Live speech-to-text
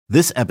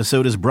This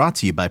episode is brought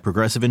to you by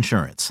Progressive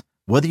Insurance.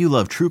 Whether you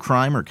love true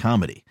crime or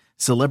comedy,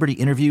 celebrity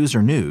interviews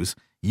or news,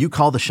 you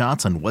call the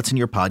shots on what's in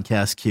your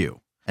podcast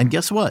queue. And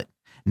guess what?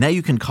 Now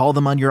you can call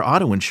them on your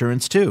auto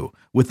insurance too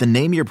with the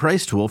Name Your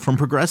Price tool from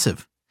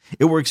Progressive.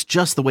 It works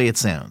just the way it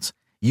sounds.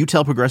 You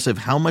tell Progressive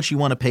how much you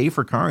want to pay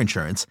for car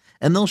insurance,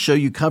 and they'll show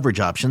you coverage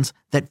options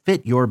that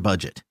fit your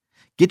budget.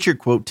 Get your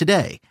quote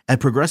today at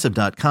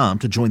Progressive.com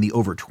to join the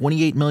over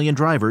 28 million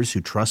drivers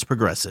who trust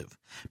Progressive.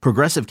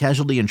 Progressive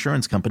Casualty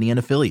Insurance Company and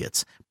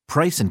Affiliates.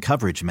 Price and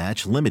coverage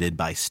match limited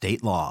by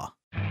state law.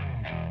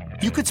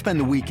 You could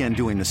spend the weekend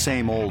doing the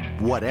same old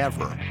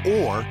whatever,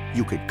 or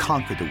you could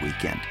conquer the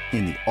weekend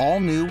in the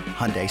all-new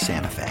Hyundai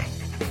Santa Fe.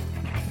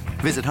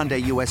 Visit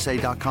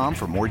HyundaiUSA.com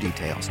for more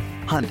details.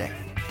 Hyundai,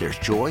 there's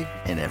joy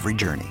in every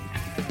journey.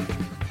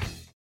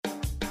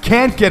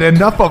 Can't get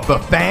enough of the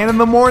fan in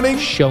the morning?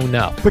 Shown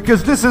up.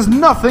 Because this is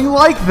nothing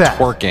like that.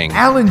 Working.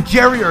 Al and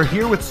Jerry are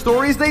here with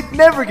stories they'd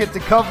never get to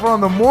cover on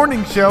the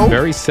morning show.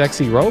 Very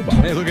sexy robot.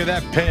 Hey, look at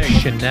that pig.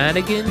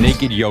 Shenanigans.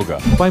 Naked yoga.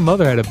 My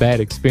mother had a bad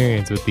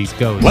experience with these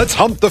ghosts. Let's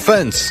hump the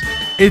fence.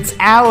 It's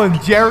Al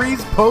and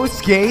Jerry's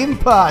post-game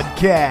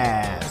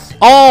podcast.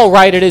 All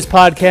right, it is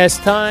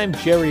podcast time.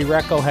 Jerry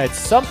Recco had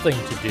something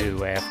to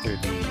do after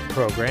the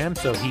program,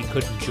 so he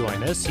couldn't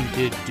join us. He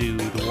did do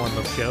the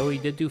warm-up show. He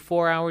did do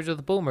 4 hours with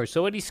the Boomer.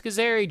 So Eddie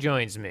Scazzeri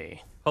joins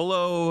me.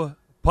 Hello,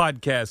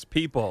 podcast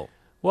people.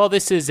 Well,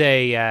 this is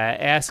a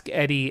Ask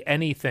Eddie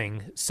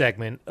Anything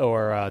segment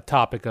or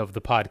topic of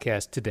the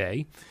podcast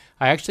today.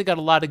 I actually got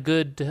a lot of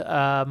good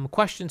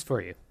questions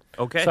for you.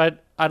 Okay. So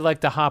I'd like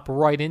to hop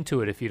right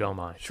into it if you don't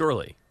mind.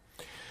 Surely.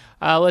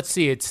 Let's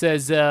see. It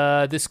says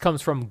this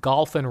comes from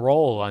Golf and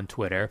Roll on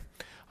Twitter.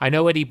 I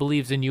know Eddie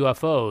believes in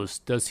UFOs.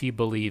 Does he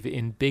believe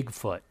in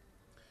Bigfoot?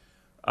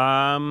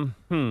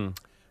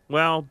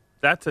 Well,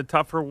 that's a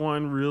tougher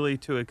one really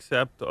to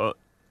accept.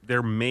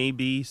 There may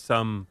be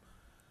some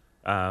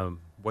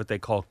what they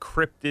call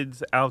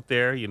cryptids out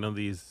there,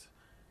 these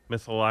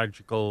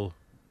mythological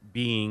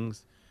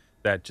beings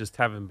that just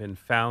haven't been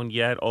found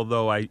yet.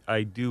 Although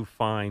I do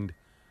find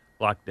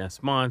Loch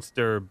Ness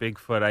Monster,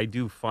 Bigfoot, I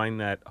do find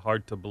that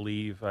hard to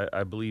believe.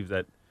 I believe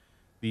that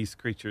these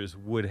creatures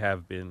would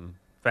have been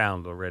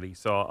found already.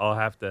 So I'll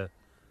have to,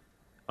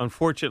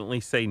 unfortunately,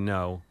 say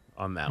no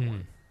on that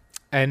one.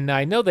 And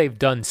I know they've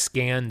done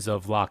scans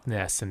of Loch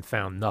Ness and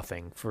found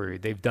nothing.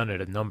 They've done it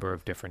a number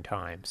of different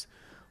times.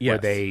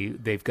 Yes.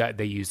 Where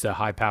they use the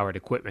high-powered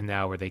equipment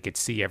now where they could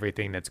see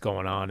everything that's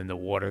going on in the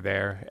water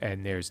there,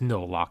 and there's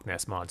no Loch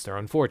Ness Monster,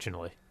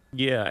 unfortunately.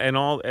 Yeah, and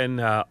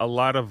a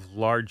lot of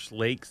large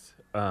lakes,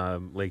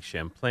 Lake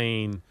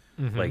Champlain,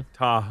 Lake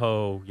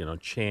Tahoe,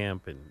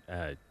 Champ and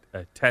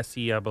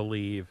Tessie, I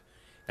believe,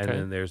 and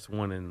then there's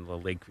one in the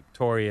Lake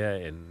Victoria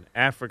in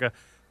Africa.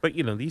 But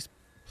these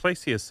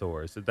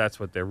plesiosaurs, that's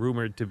what they're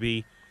rumored to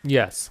be.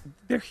 Yes,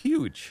 they're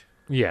huge.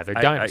 Yeah, they're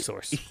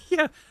dinosaurs.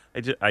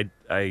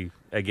 I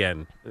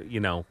again,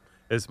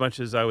 as much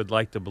as I would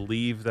like to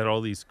believe that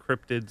all these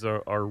cryptids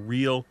are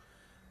real,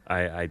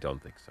 I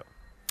don't think so.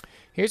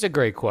 Here's a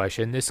great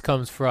question. This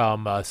comes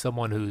from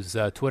someone whose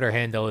Twitter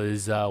handle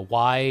is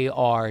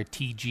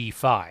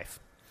YRTG5.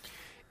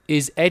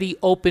 Is Eddie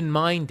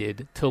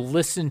open-minded to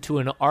listen to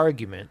an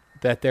argument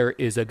that there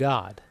is a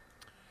God?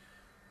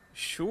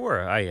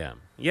 Sure, I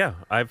am. Yeah,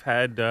 I've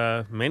had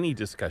many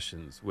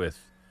discussions with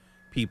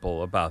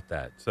people about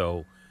that.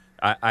 So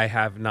I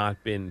have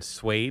not been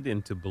swayed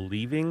into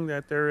believing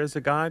that there is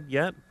a God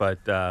yet, but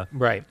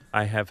right.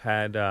 I have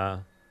had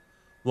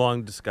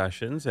long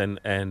discussions,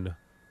 and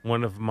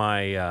one of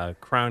my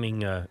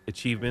crowning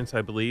achievements,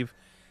 I believe,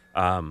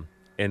 and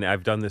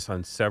I've done this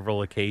on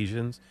several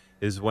occasions,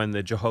 is when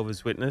the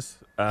Jehovah's Witness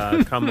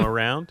come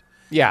around.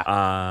 Yeah.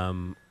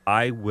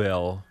 I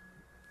will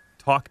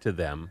talk to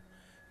them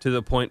to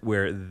the point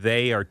where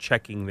they are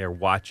checking their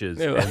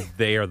watches and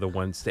they are the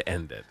ones to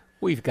end it.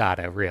 We've got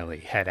to really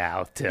head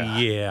out.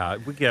 Yeah,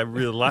 we got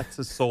really lots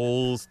of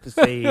souls to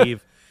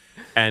save.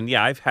 And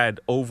yeah, I've had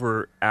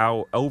over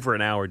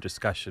an hour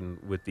discussion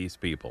with these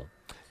people.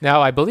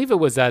 Now, I believe it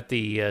was at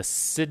the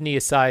Sidney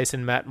Asias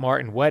and Matt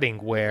Martin wedding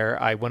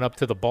where I went up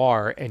to the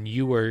bar and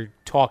you were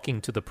talking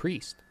to the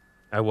priest.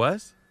 I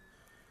was?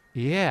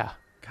 Yeah.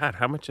 God,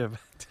 how much did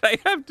I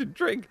have to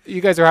drink?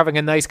 You guys are having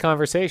a nice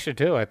conversation,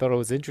 too. I thought it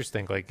was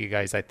interesting. Like, you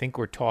guys, I think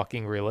we're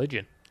talking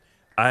religion.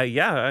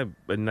 And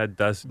that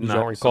does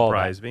not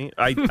surprise me.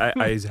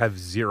 I have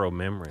zero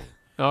memory.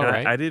 All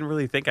right. I didn't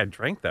really think I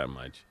drank that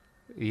much.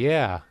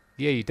 Yeah.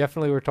 Yeah, you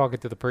definitely were talking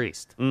to the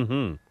priest.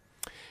 Mm-hmm.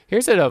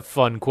 Here's a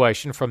fun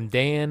question from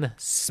Dan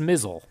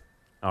Smizzle.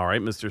 All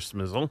right, Mr.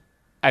 Smizzle.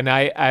 And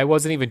I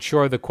wasn't even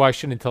sure of the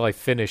question until I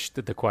finished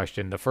the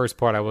question. The first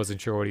part I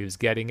wasn't sure what he was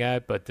getting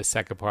at, but the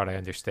second part I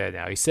understand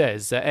now. He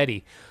says,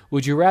 Eddie,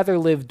 would you rather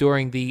live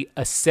during the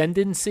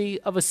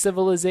ascendancy of a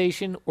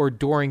civilization or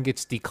during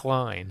its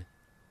decline?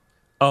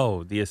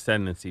 Oh, the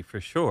ascendancy for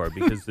sure,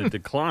 because the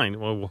decline,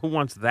 well, who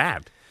wants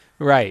that?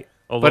 Right.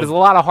 Although, but it's a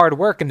lot of hard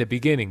work in the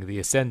beginning, the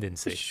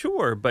ascendancy.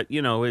 Sure, but,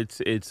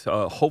 it's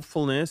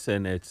hopefulness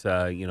and it's,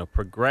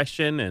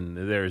 progression, and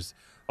there's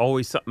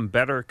always something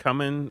better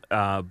coming,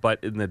 but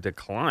in the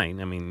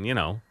decline. I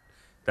mean,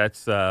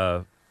 that's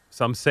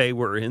some say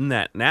we're in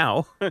that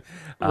now,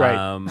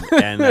 Right.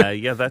 And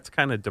that's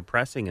kind of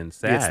depressing and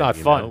sad. It's not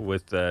fun.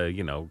 With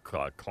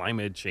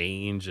climate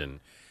change and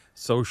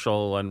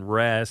social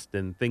unrest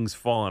and things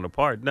falling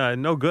apart.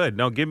 No good.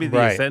 No, give me the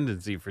Right.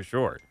 ascendancy for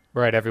sure.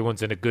 Right,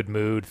 everyone's in a good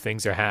mood.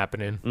 Things are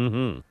happening.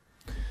 Mm-hmm.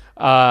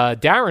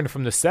 Darren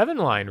from the 7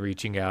 line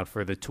reaching out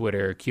for the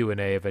Twitter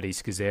Q&A of Eddie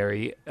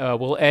Schizzeri.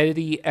 Will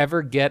Eddie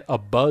ever get a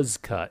buzz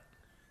cut?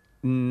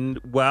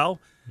 Well,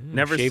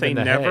 never say shaving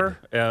the never.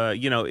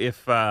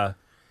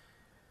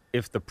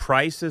 If the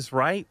price is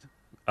right,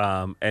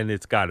 and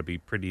it's got to be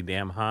pretty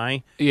damn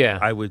high. Yeah.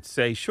 I would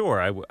say sure.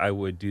 I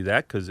would do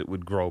that because it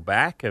would grow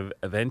back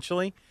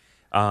eventually.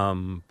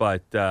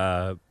 But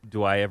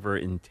do I ever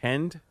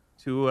intend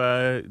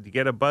to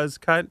get a buzz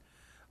cut?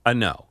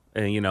 No.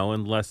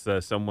 Unless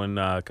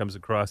someone comes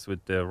across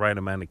with the right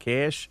amount of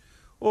cash,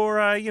 or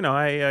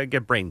I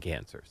get brain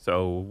cancer.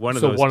 So one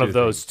of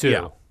those. Two.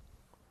 Yeah.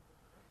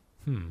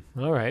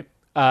 All right.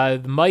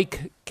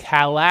 Mike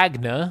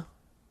Calagna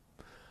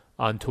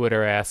on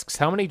Twitter asks,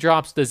 how many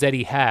drops does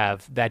Eddie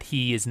have that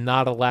he is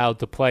not allowed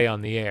to play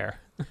on the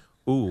air?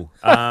 Ooh.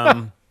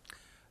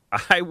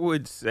 I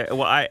would say,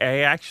 well, I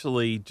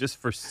actually, just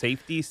for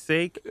safety's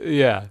sake,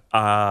 Yeah.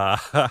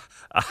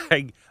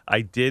 I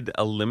did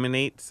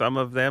eliminate some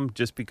of them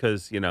just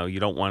because, you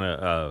don't want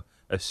a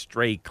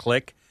stray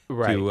click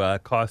Right. to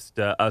cost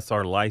us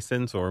our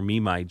license or me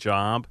my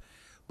job.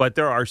 But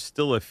there are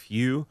still a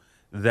few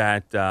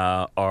that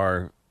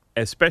are,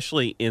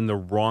 especially in the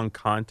wrong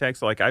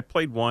context. Like I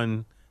played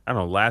one, I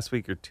don't know, last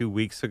week or 2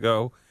 weeks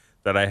ago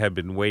that I had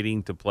been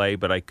waiting to play,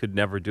 but I could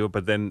never do it.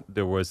 But then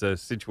there was a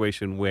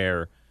situation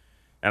where,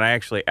 and I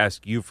actually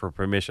asked you for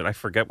permission. I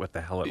forget what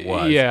the hell it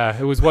was. Yeah,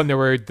 it was one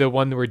where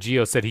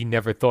Gio said he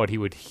never thought he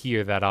would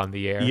hear that on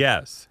the air.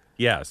 Yes.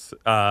 Yeah. So,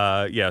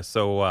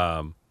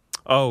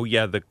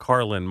 the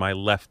Carlin, my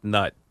left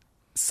nut.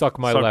 Suck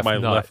my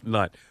left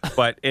nut.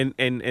 But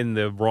in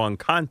the wrong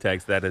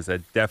context, that is a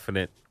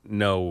definite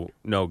no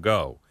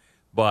go.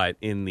 But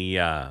in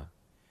the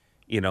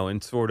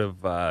in sort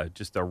of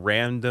just a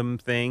random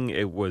thing,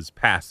 it was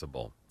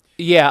passable.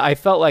 Yeah, I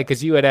felt like,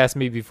 because you had asked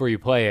me before you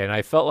play it, and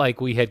I felt like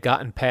we had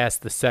gotten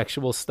past the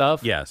sexual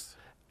stuff. Yes.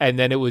 And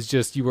then it was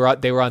just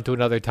they were on to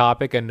another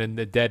topic, and in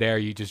the dead air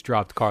you just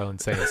dropped Carlin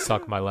saying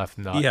 "suck my left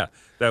nut." Yeah,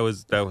 that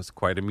was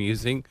quite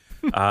amusing.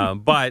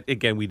 But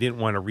again, we didn't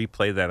want to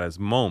replay that as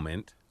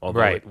moment,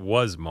 although Right. it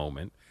was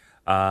moment.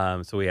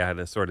 So we had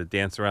to sort of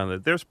dance around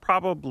it. There's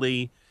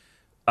probably,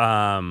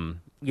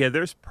 10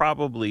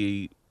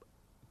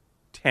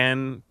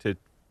 to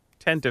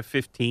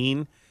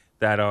 15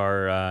 that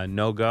are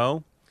no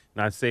go,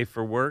 not safe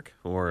for work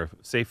or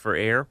safe for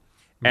air.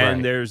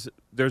 And Right.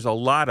 there's a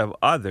lot of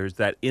others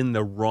that in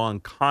the wrong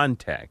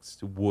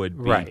context would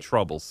be Right.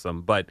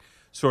 troublesome, but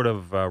sort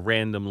of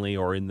randomly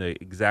or in the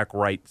exact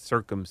right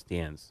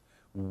circumstance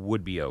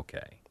would be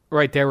okay.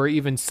 Right, there were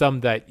even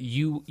some that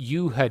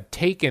you had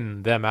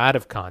taken them out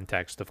of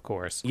context, of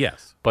course.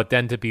 Yes. But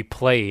then to be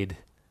played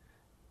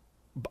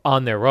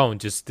on their own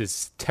just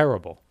is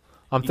terrible.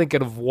 I'm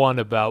thinking of one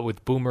about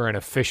with Boomer and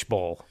a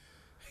fishbowl.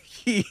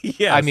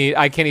 Yes. I mean,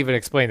 I can't even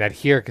explain that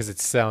here because it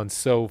sounds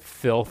so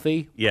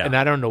filthy. Yeah. And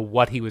I don't know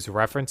what he was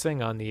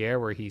referencing on the air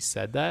where he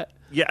said that.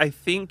 Yeah, I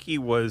think he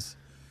was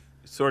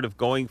sort of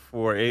going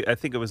for, I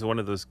think it was one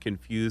of those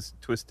confused,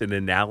 twisted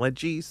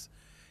analogies,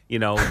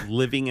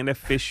 living in a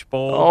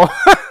fishbowl.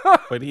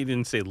 But he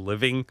didn't say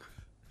living.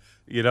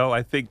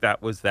 I think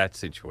that was that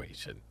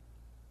situation.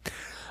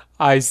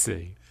 I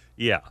see.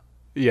 Yeah.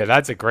 Yeah,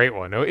 that's a great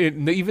one.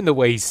 Even the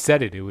way he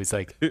said it, it was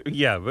like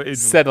Yeah. But it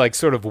said like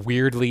sort of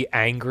weirdly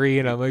angry,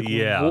 and I'm like,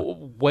 Yeah.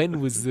 When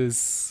was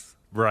this?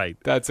 Right.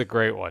 That's a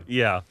great one.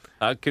 Yeah.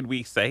 Could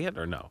we say it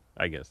or no?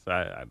 I guess.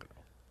 I don't know.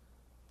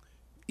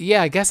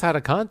 Yeah, I guess out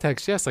of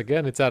context. Yes,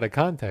 again, it's out of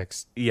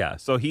context. Yeah.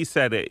 So he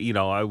said,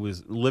 I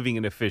was living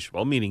in a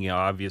fishbowl, meaning,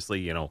 obviously,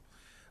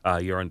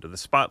 you're under the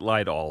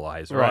spotlight. All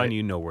eyes are Right. on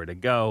you, know where to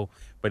go.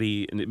 But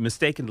he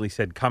mistakenly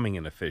said coming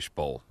in a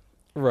fishbowl,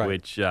 Right.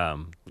 which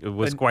it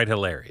was quite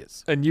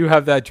hilarious. And you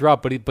have that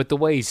drop, but the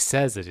way he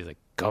says it, he's like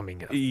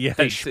coming in a Yeah,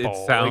 fishbowl.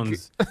 it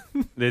sounds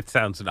it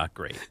sounds not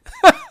great.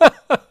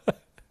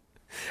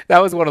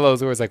 That was one of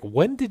those where it's like,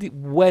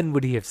 when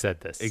would he have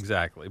said this?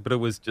 Exactly, but it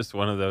was just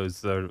one of those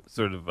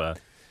sort of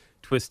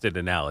twisted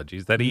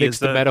analogies that he Mix is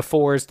the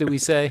metaphors, do we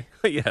say?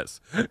 yes,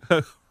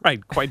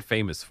 right, quite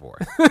famous for.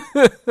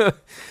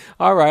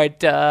 All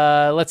right,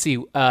 let's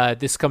see.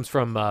 This comes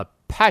from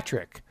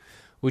Patrick.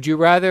 Would you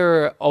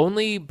rather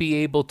only be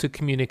able to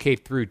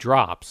communicate through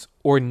drops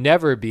or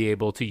never be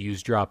able to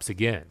use drops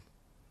again?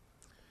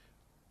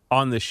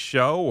 On the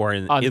show or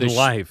in On the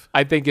life?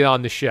 I think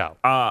on the show.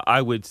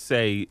 I would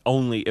say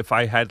only if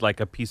I had like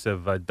a piece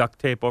of duct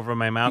tape over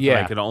my mouth and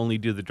Yeah. I could only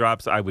do the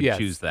drops, I would Yes.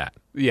 choose that.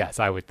 Yes,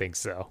 I would think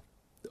so.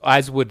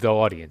 As would the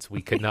audience.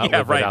 We could not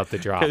live without the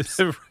drops.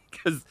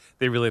 Because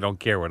they really don't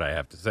care what I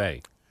have to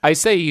say. I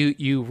say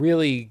you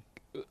really,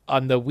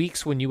 on the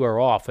weeks when you are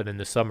off and in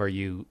the summer,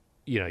 you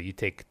you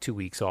take 2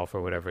 weeks off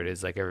or whatever it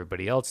is, like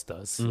everybody else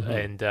does, Mm-hmm.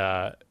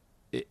 and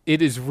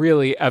it is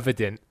really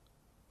evident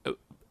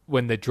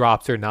when the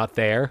drops are not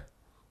there.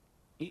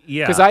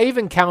 Yeah. Because I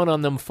even count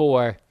on them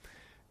for,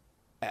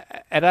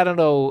 and I don't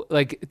know,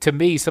 like to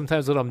me,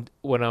 sometimes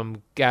when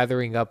I'm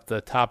gathering up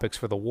the topics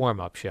for the warm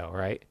up show,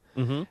 right?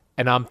 Mm-hmm.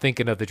 And I'm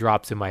thinking of the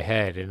drops in my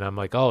head, and I'm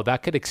like, oh,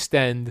 that could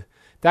extend.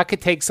 That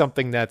could take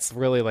something that's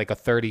really like a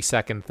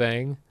 30-second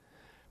thing,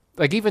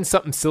 like even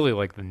something silly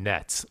like the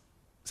Nets.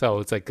 So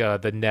it's like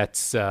the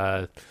Nets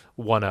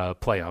won a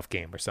playoff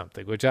game or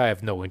something, which I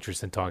have no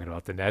interest in talking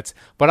about the Nets.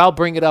 But I'll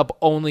bring it up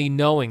only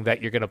knowing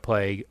that you're going to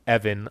play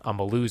Evan I'm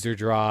a Loser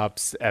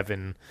drops,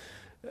 Evan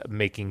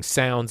making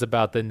sounds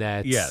about the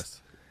Nets.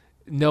 Yes.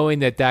 Knowing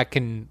that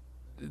can,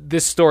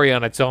 this story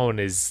on its own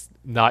is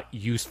not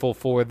useful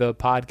for the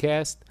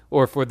podcast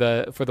or for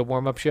the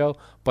warm-up show,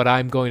 but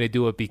I'm going to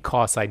do it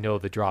because I know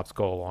the drops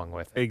go along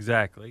with it.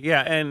 Exactly.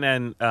 Yeah,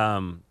 and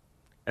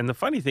the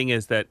funny thing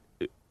is that,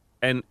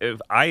 and if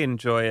I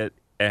enjoy it,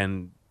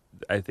 and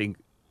I think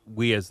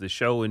we as the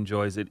show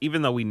enjoys it,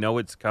 even though we know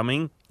it's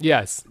coming.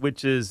 Yes.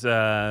 Which is,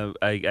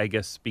 I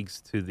guess, speaks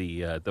to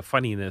the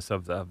funniness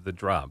of the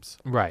drops.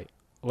 Right.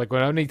 Like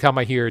when anytime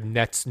I hear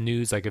Nets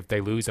news, like if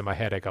they lose in my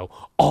head, I go,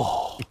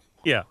 oh.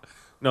 Yeah.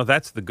 No,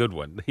 that's the good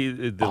one.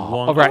 The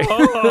long. right.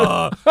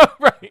 Oh,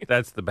 Right.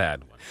 that's the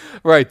bad one.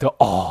 Right. That's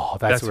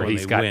That's where when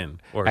he's they got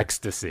win, or-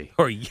 ecstasy.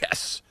 Or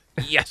yes,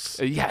 yes,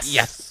 Yes.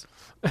 yes.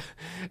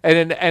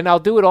 And I'll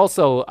do it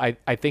also,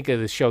 I think of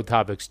the show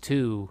topics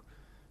too,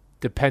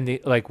 depending,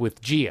 like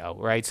with Gio,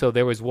 right? So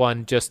there was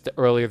one just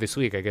earlier this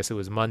week, I guess it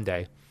was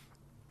Monday,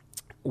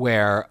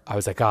 where I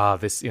was like,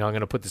 this, I'm going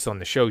to put this on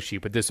the show sheet,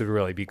 but this would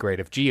really be great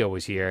if Gio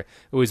was here.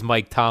 It was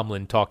Mike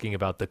Tomlin talking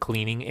about the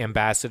cleaning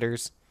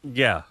ambassadors.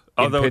 Yeah.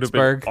 In Oh, that would have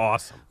been Pittsburgh.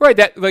 awesome. Right,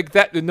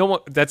 no one,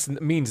 that's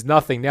means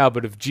nothing now,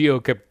 but if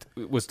Gio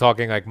was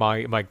talking like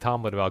Mike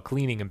Tomlin about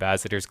cleaning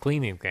ambassadors,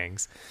 cleaning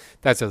things,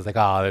 that's just like,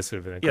 this would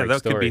have been a Yeah, great that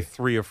story. could be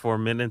 3 or 4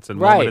 minutes and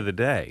Right. moment of the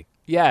day.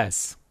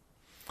 Yes.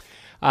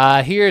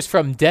 Here's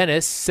from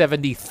Dennis,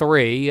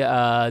 73.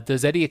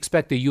 Does Eddie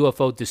expect a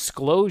UFO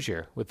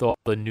disclosure with all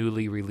the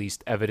newly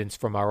released evidence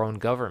from our own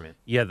government?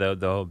 Yeah,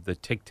 the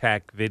Tic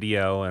Tac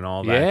video and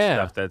all that Yeah.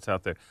 stuff that's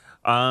out there.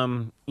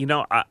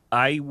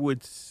 I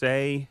would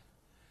say,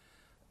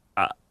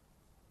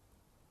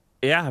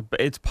 yeah, but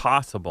it's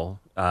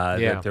possible Yeah.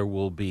 that there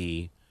will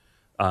be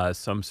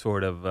some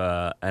sort of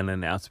an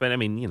announcement. I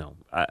mean,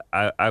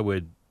 I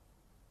would.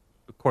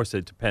 Of course,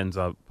 it depends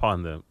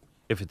upon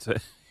if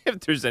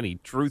there's any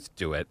truth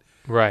to it.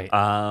 Right.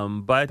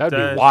 But That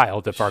would be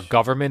wild if our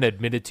government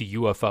admitted to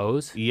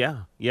UFOs.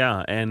 Yeah,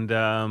 and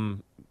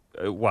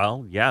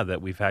that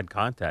we've had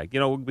contact.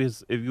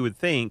 Because if you would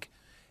think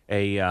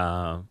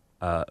an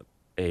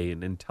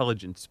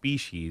intelligent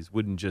species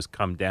wouldn't just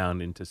come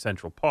down into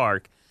Central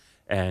Park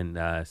and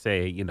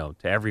say, to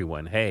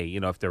everyone, hey,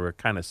 if they were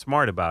kind of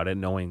smart about it,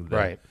 knowing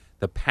the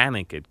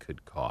panic it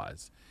could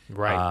cause,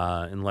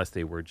 Right. unless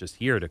they were just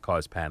here to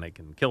cause panic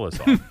and kill us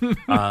all,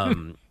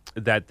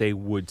 that they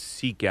would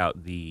seek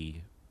out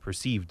the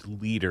perceived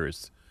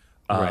leaders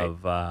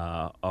of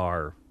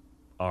our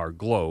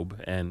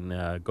globe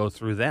and go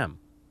through them.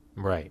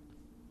 Right.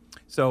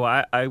 So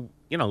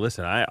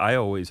listen, I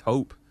always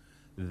hope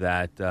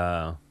that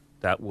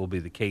that will be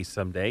the case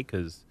someday,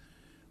 because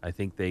I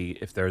think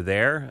if they're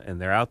there and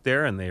they're out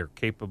there and they're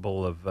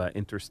capable of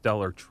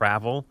interstellar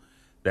travel,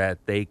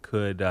 that they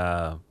could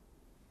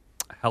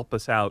help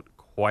us out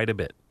quite a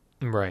bit.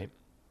 Right.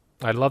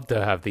 I'd love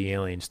to have the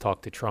aliens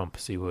talk to Trump,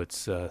 see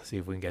if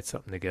we can get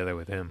something together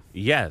with him.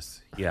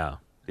 Yes, yeah,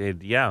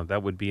 that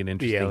would be an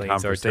interesting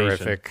aliens are conversation.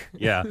 terrific.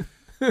 Yeah,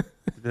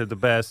 they're the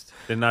best.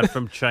 They're not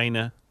from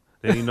China.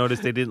 Then you notice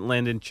they didn't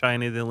land in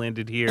China; they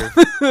landed here.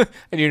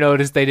 And you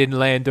notice they didn't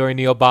land during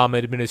the Obama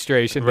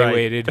administration. They Right.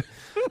 waited.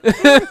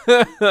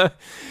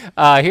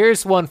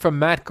 Here's one from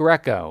Matt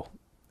Greco.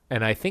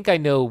 And I think I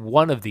know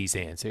one of these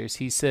answers.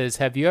 He says,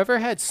 have you ever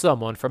had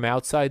someone from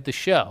outside the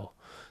show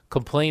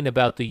complain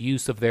about the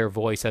use of their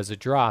voice as a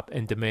drop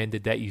and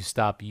demanded that you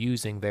stop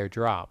using their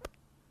drop?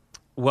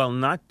 Well,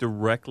 not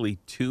directly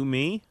to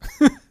me,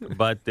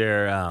 but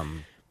there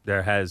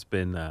has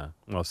been.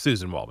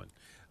 Susan Waldman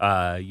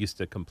used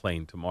to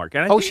complain to Mark.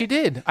 And I think, She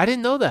did. I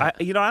didn't know that.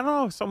 I don't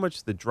know so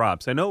much the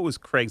drops. I know it was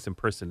Craig's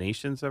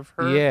impersonations of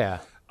her. Yeah.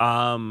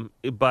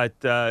 But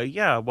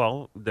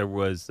there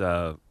was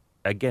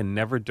again,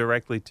 never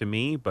directly to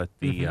me, but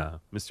the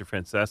Mr.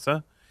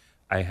 Francesa,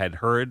 I had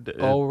heard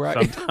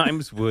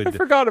sometimes would I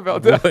forgot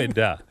about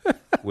that.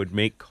 would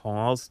make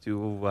calls to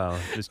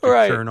Mr.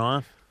 Right.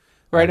 Chernoff.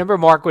 Right, I remember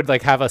Mark would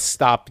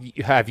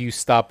have you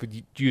stop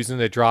using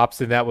the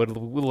drops, and that would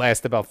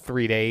last about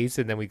 3 days,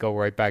 and then we go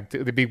right back to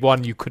there'd be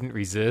one you couldn't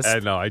resist. I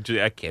know, I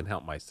can't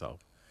help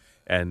myself,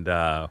 and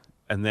I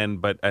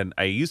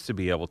used to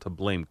be able to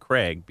blame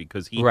Craig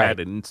because he had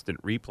an instant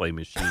replay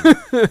machine,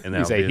 and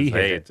You say he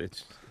hit it.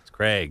 it's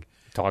Craig.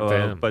 Talk to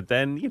him. But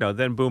then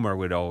then Boomer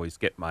would always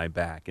get my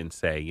back and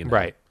say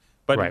Right.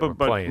 But Right, we're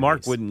but playing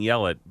Mark these. wouldn't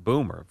yell at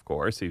Boomer, of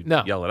course. He'd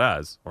No. yell at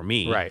us or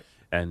me. Right.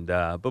 And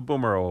but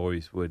Boomer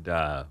always would,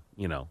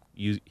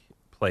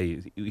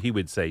 he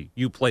would say,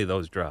 "You play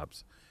those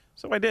drops."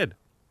 So I did.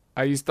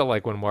 I used to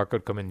like when Mark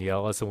would come and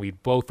yell at us, and we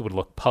both would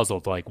look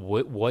puzzled, like,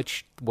 what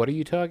are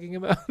you talking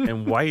about?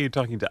 And why are you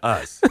talking to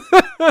us?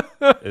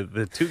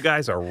 The two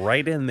guys are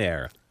right in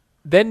there.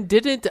 Then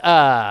didn't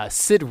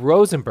Sid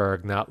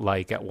Rosenberg not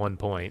like at one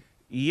point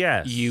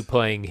Yes. you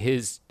playing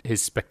his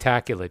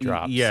spectacular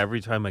drops? Yeah,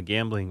 every time a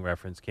gambling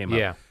reference came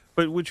Yeah. up.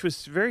 But which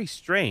was very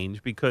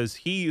strange because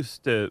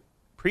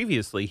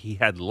previously he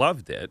had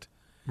loved it.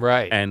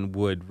 Right. And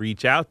would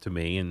reach out to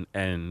me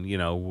and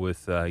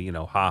with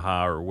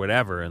haha or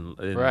whatever and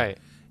Right.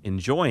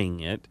 enjoying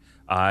it.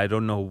 I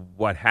don't know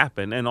what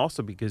happened, and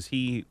also because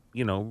he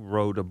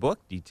wrote a book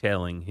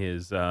detailing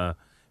his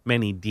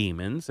many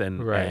demons,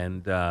 and Right.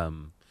 and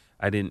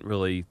I didn't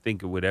really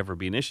think it would ever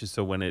be an issue.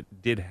 So when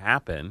it did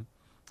happen,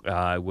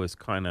 I was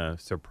kind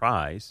of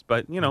surprised.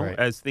 But Right.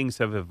 as things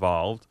have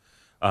evolved.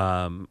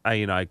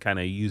 I kind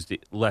of used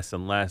it less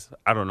and less.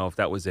 I don't know if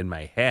that was in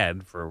my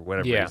head for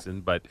whatever reason,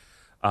 but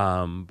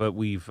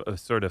we've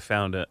sort of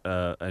found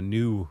a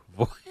new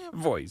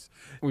voice.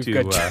 We've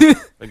to, got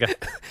I got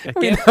a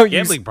We now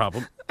gambling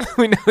problem.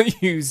 we now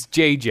use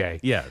JJ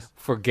Yes,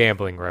 for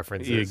gambling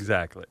references.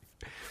 exactly.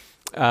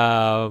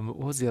 What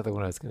was the other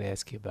one I was going to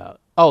ask you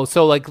about? Oh,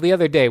 so like the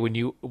other day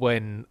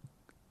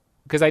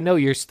because I know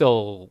you're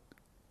still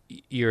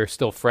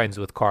friends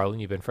with Carlin.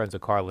 You've been friends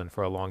with Carlin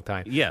for a long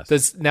time.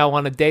 Yes. Now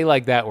on a day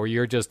like that where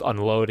you're just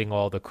unloading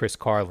all the Chris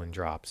Carlin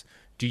drops,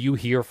 do you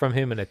hear from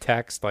him in a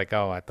text like,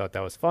 "Oh, I thought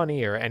that was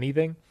funny" or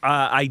anything?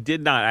 I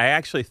did not. I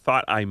actually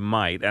thought I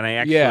might, and I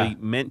actually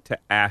meant to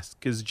ask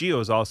because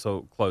Gio is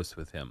also close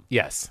with him.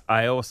 Yes.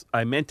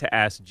 I meant to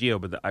ask Gio,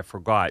 but I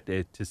forgot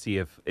to see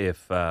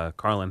if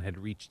Carlin had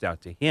reached out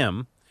to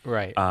him.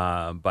 Right.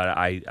 But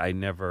I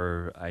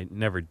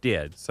never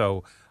did.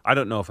 So I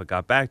don't know if it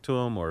got back to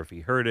him or if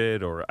he heard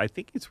it, or I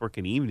think he's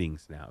working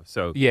evenings now.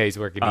 So Yeah, he's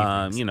working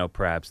evenings.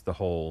 Perhaps the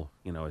whole,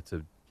 it's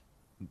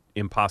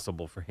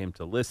impossible for him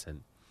to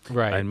listen.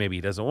 Right. And maybe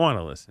he doesn't want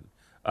to listen.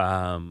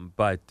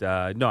 But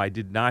no, I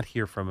did not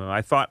hear from him.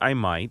 I thought I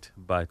might,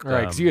 but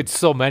Right, because you had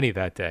so many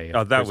that day.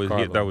 oh, that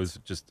Chris that was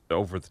just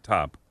over the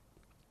top.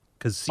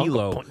 Because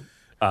CeeLo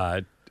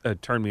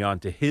turned me on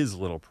to his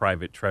little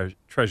private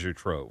treasure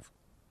trove.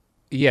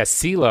 Yeah,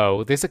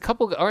 CeeLo. There's a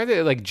couple. Are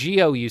there like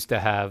Gio used to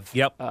have?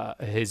 Yep.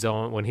 His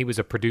own. When he was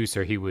a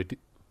producer, he would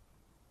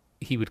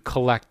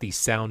collect these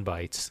sound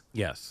bites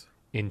Yes.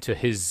 into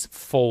his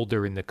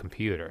folder in the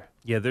computer.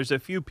 Yeah, there's a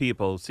few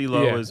people.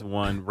 CeeLo Yeah. is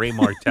one. Ray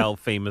Martell,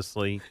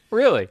 famously.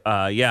 Really?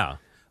 Yeah.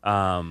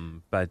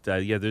 But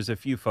there's a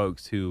few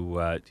folks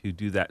who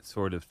do that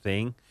sort of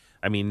thing.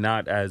 I mean,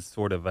 not as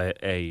sort of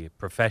a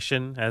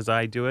profession as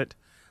I do it.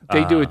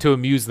 They do it to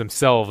amuse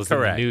themselves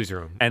Correct. in the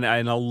newsroom. And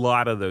a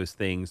lot of those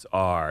things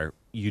are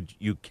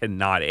you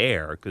cannot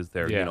air because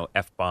they're Yeah.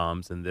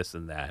 F-bombs and this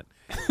and that.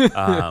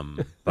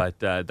 But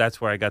that's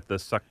where I got the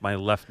suck my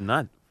left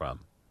nut from.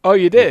 Oh,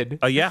 you did?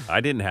 Oh yeah,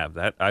 I didn't have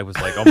that. I was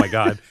like, oh my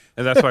god,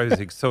 and that's why I was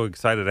so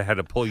excited. I had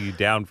to pull you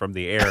down from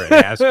the air and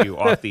ask you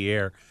off the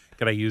air,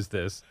 can I use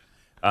this?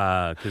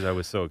 Because I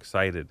was so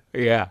excited.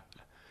 Yeah.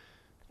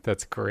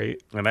 That's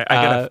great. And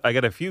I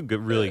got a few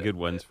really good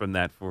ones from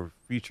that for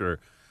future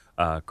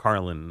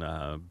Carlin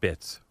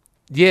bits.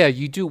 Yeah,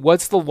 you do.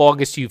 What's the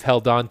longest you've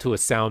held on to a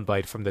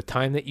soundbite from the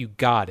time that you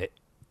got it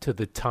to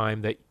the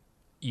time that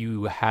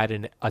you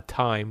had a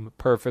time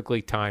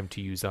perfectly timed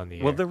to use on the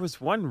air? Well, there was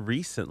one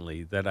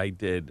recently that I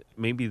did.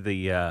 Maybe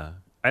and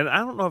I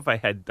don't know if I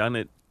had done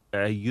it.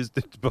 I used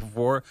it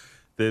before.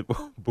 The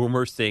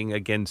Boomer saying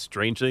again,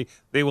 strangely,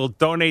 they will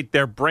donate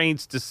their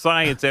brains to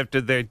science after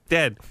they're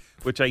dead,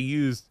 which I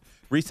used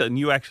recently. And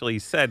you actually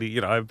said,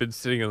 I've been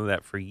sitting on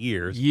that for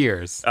years.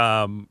 Years.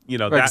 Right,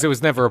 because it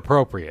was never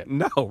appropriate.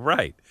 No,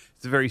 right.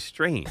 It's very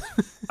strange.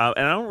 And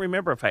I don't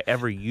remember if I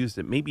ever used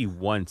it. Maybe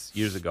once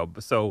years ago.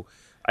 So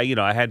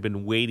I had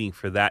been waiting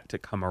for that to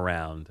come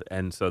around,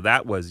 and so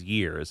that was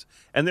years.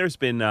 And there's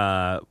been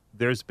others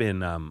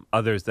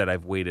that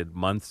I've waited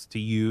months to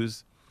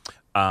use.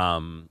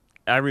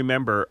 I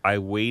remember I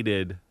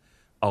waited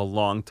a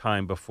long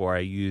time before I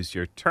used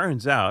your.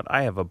 Turns out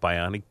I have a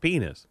bionic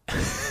penis,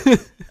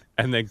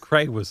 and then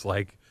Craig was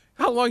like,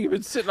 "How long you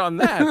been sitting on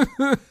that?"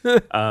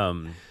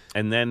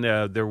 And then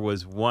there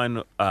was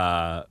one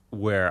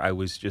where I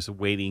was just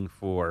waiting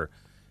for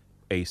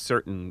a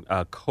certain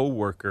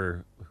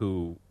coworker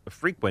who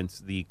frequents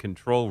the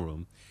control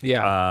room.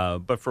 Yeah.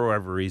 But for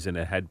whatever reason,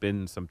 it had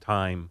been some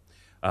time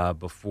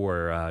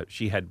before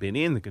she had been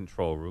in the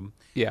control room.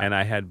 Yeah. And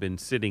I had been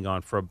sitting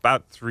on for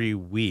about 3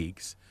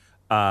 weeks.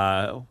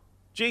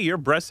 Gee, your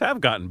breasts have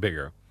gotten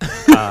bigger.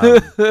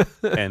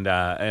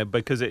 And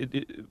because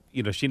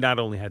she not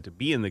only had to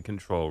be in the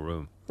control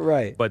room,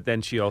 Right. but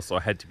then she also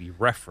had to be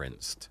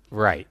referenced.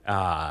 Right.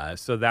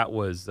 So that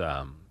was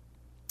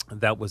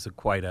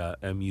quite a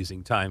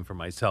amusing time for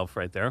myself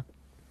right there.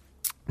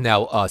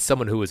 Now,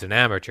 someone who is an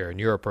amateur and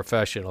you're a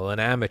professional, an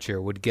amateur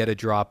would get a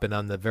drop and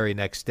on the very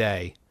next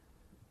day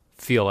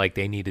feel like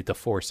they needed to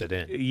force it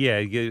in. Yeah,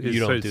 You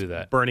don't do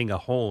that. Burning a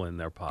hole in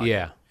their pocket.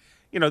 Yeah.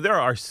 there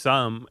are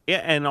some,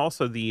 and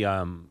also the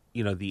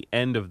the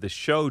end of the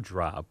show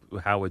drop,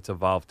 how it's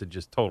evolved to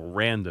just total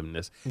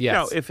randomness.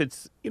 Yes. If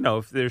it's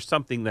if there's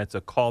something that's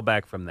a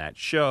callback from that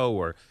show,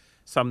 or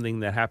something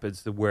that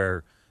happens to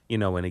where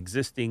an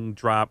existing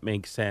drop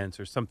makes sense,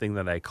 or something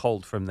that I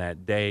culled from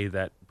that day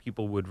that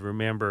people would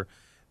remember,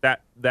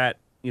 that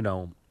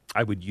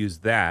I would use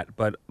that.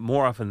 But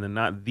more often than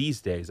not these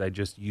days, I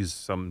just use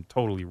some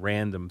totally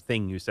random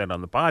thing you said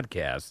on the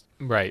podcast,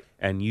 Right.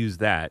 and use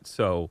that.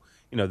 So,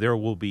 there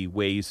will be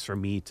ways for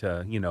me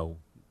to,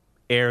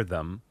 air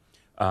them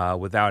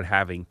without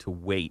having to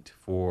wait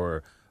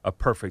for a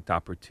perfect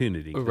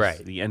opportunity. 'Cause Right.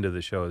 the end of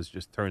the show has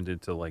just turned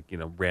into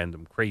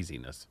random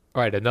craziness.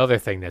 All right. Another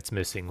thing that's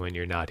missing when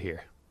you're not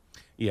here.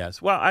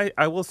 Yes. Well,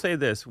 I will say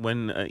this.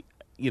 When,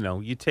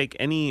 you take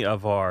any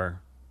of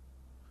our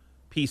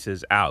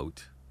pieces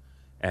out,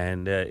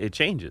 and it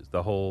changes.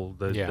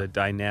 The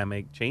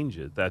dynamic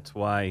changes. That's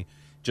why,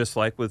 just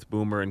like with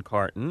Boomer and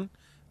Carton,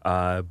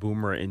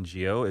 Boomer and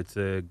Geo, it's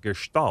a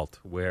gestalt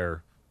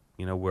where,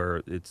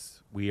 where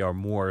we are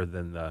more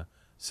than the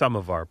sum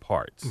of our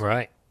parts.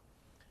 Right.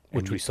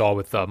 Which And we saw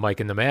with Mike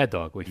and the Mad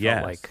Dog. We Yes.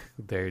 felt like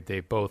they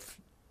both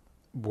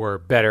were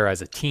better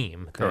as a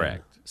team than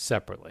Correct.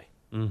 separately.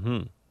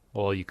 Mm-hmm.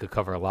 Well, you could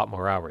cover a lot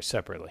more hours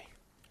separately.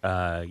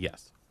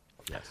 Yes.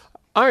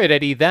 All right,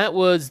 Eddie, that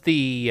was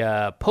the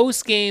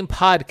post-game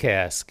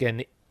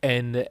podcast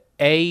and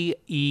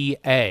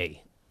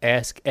AEA,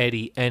 Ask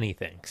Eddie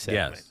Anything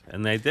segment. Yes.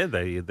 And they did.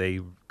 They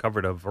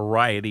covered a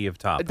variety of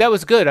topics. That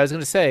was good. I was going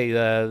to say,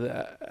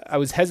 I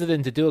was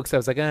hesitant to do it because I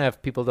was like,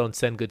 if people don't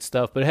send good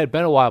stuff. But it had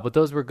been a while, but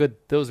those were good.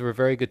 Those were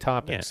very good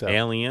topics. Yeah, So.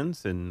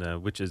 aliens,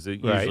 and which is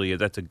usually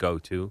that's a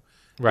go-to.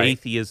 Right.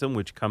 Atheism,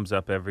 which comes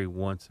up every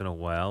once in a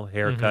while.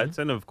 Haircuts,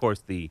 and of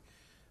course the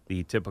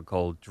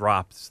typical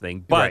drops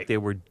thing. But Right. they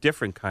were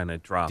different kind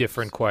of drops.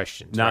 Different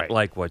questions. Not right.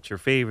 like what's your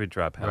favorite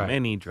drop, how Right.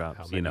 many drops,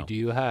 How many do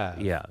you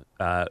have? Yeah,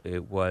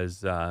 it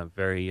was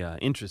very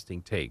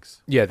interesting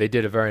takes. Yeah, they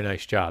did a very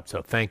nice job.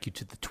 So thank you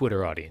to the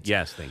Twitter audience.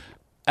 Yes, thank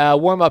you.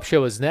 Warm-up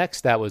show is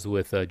next. That was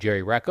with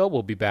Jerry Recco.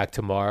 We'll be back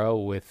tomorrow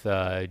with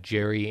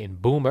Jerry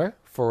and Boomer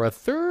for a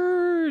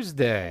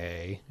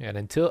Thursday. And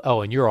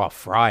and you're off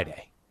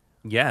Friday.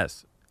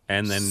 Yes,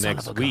 and then Son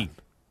next of a week. gun.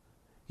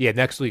 Yeah,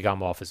 next week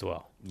I'm off as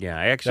well. Yeah,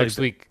 I actually Next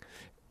week,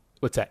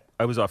 what's that?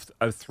 I was off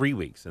 3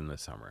 weeks in the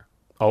summer.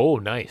 Oh,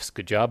 nice.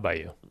 Good job by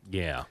you.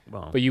 Yeah,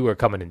 well, But you were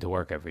coming into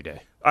work every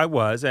day. I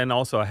was, and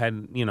also I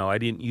had, I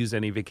didn't use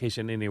any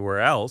vacation anywhere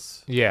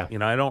else. Yeah.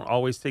 I don't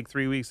always take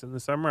 3 weeks in the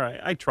summer.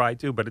 I try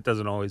to, but it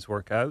doesn't always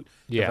work out.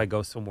 Yeah. If I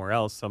go somewhere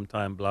else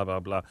sometime, blah, blah,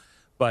 blah.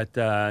 But,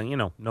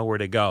 nowhere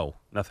to go,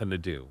 nothing to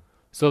do.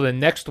 So the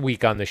next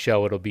week on the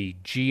show, it'll be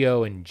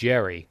Gio and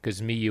Jerry because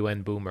me, you,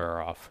 and Boomer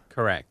are off.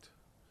 Correct.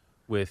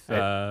 With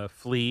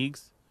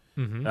Fleegs.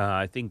 Mm-hmm.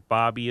 I think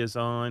Bobby is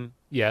on.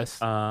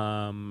 Yes.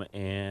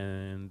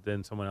 And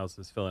then someone else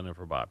is filling in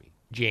for Bobby.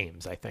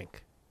 James, I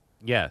think.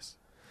 Yes.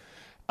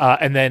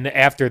 And then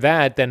after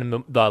that,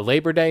 then the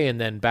Labor Day, and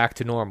then back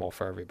to normal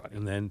for everybody.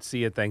 And then see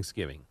you at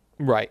Thanksgiving.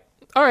 Right.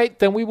 All right,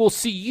 then we will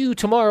see you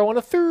tomorrow on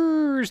a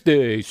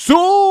Thursday.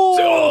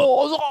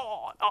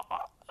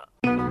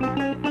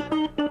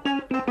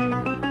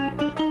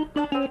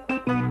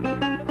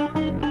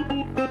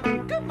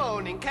 Good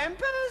morning,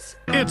 campers.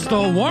 It's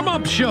the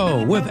warm-up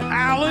show with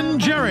Alan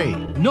Jerry.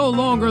 No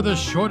longer the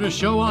shortest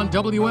show on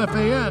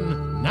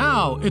WFAN.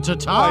 Now it's a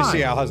tie. I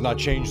see Al has not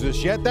changed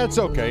this yet. That's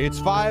okay. It's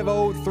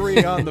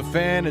 5:03 on the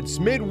Fan. It's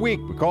midweek.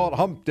 We call it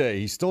Hump Day.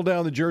 He's still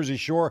down the Jersey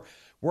Shore,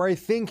 where I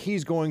think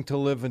he's going to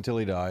live until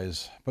he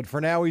dies. But for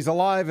now, he's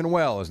alive and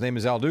well. His name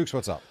is Al Dukes.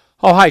 What's up?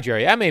 Oh, hi,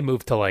 Jerry. I may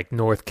move to like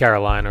North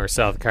Carolina or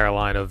South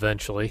Carolina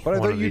eventually. But I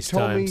one thought of you these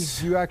told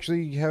times. me you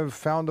actually have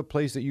found a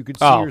place that you could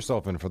see Oh.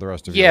 yourself in for the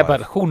rest of your Yeah, life.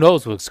 but who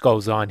knows what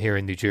goes on here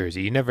in New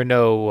Jersey? You never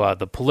know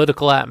the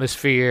political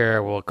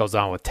atmosphere, what goes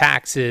on with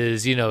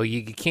taxes.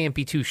 You can't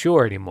be too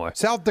sure anymore.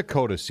 South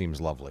Dakota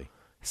seems lovely.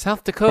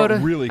 South Dakota?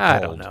 But really I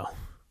cold. don't know.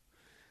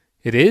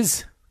 It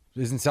is?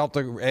 Isn't South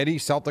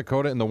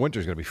Dakota in the winter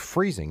is going to be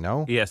freezing,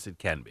 no? Yes, it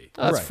can be.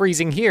 Oh, it's Right.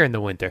 freezing here in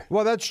the winter.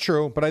 Well, that's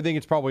true, but I think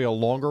it's probably a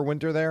longer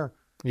winter there.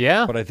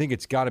 Yeah? But I think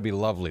it's got to be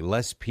lovely.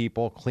 Less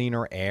people,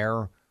 cleaner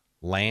air,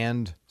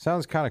 land.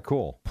 Sounds kind of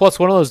cool. Plus,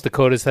 one of those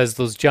Dakotas has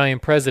those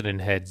giant president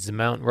heads,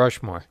 Mount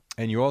Rushmore.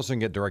 And you also can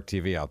get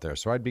DirecTV out there,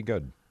 so I'd be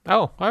good.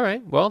 Oh, all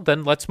right. Well,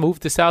 then let's move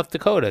to South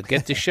Dakota.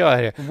 Get the show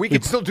out here. We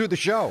can still do the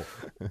show.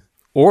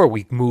 Or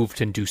we move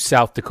and do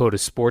South Dakota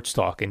sports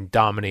talk and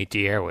dominate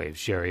the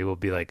airwaves, Jerry. We'll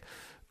be like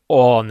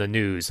all on the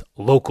news.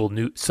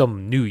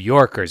 Some New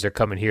Yorkers are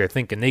coming here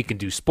thinking they can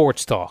do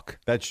sports talk.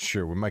 That's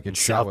true. We might get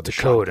South shot with a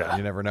Dakota. shotgun.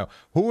 You never know.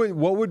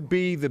 What would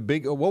be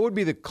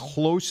the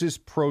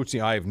closest pro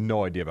team? I have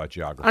no idea about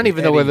geography. I don't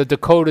even know where the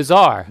Dakotas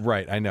are.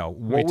 Right, I know. me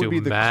What would do be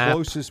the maps.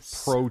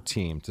 closest pro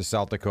team to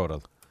South Dakota?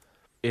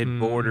 It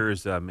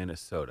borders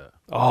Minnesota.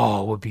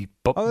 Oh, would be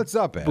Oh, that's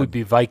not bad. would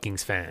be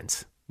Vikings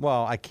fans.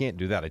 Well, I can't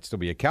do that. I'd still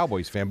be a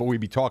Cowboys fan, but we'd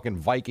be talking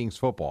Vikings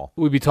football.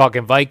 We'd be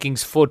talking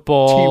Vikings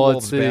football.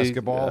 T-Wolves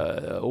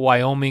basketball.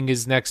 Wyoming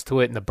is next to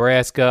it.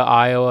 Nebraska,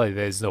 Iowa.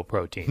 There's no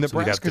pro teams.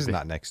 Nebraska's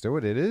not next to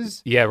it. It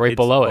is? Yeah, right It's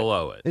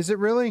below it. Is it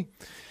really?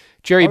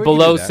 Jerry, Oh, we can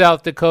below do that.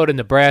 South Dakota,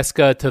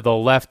 Nebraska. To the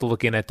left,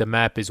 looking at the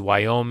map, is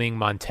Wyoming,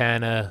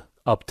 Montana.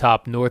 Up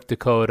top, North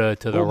Dakota.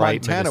 To the Well,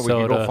 right, Montana, Minnesota.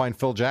 we can go find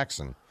Phil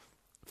Jackson.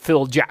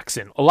 Phil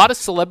Jackson. A lot of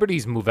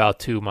celebrities move out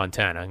to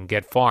Montana and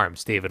get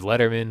farms. David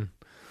Letterman,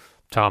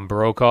 Tom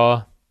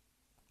Brokaw,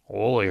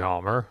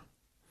 Lillehammer.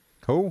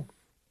 Who?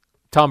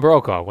 Tom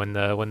Brokaw. When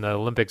the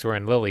Olympics were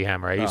in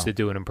Lillehammer, I used to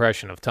do an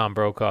impression of Tom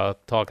Brokaw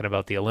talking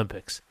about the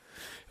Olympics.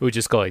 It would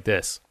just go like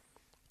this: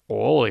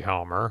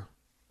 Lillehammer.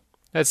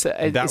 That's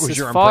That it's was as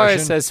your far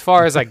impression? as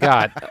far as I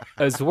got.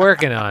 I was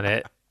working on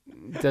it.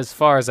 As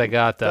far as I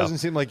got, though. Doesn't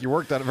seem like you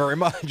worked on it very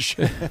much.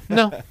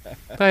 No,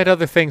 I had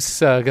other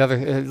things.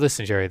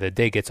 Listen, Jerry, the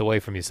day gets away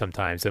from you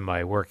sometimes, and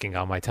my working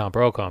on my Tom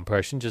Brokaw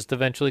impression just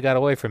eventually got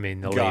away from me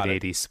in the Got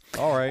late it. 80s.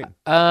 All right.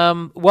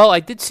 Well,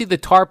 I did see the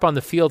tarp on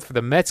the field for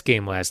the Mets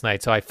game last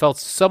night, so I felt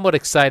somewhat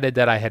excited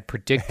that I had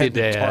predicted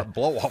The tarp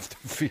blow off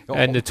the field.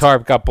 and the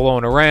tarp got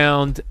blown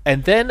around.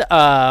 And then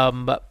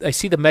I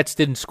see the Mets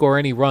didn't score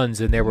any runs,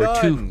 and there were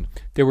None.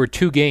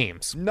 two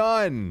games.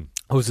 None.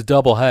 It was a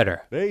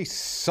doubleheader. They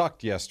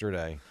sucked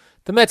yesterday.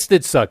 The Mets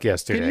did suck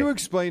yesterday. Can you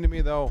explain to me,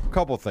 though, a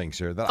couple things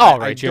here that All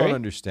I right, Jerry. don't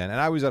understand? And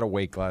I was at a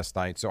wake last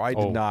night, so I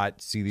did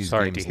not see these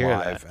sorry games to hear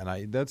live. that.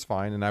 And that's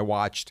fine. And I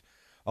watched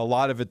a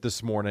lot of it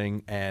this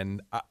morning.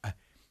 And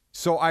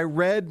so I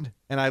read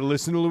and I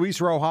listened to Luis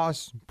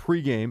Rojas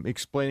pregame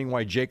explaining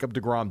why Jacob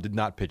deGrom did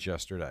not pitch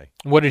yesterday.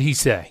 What did he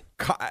say?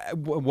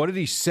 What did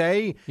he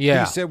say?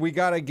 Yeah. He said we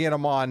got to get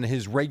him on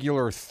his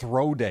regular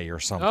throw day or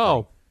something.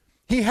 Oh.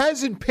 He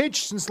hasn't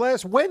pitched since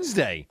last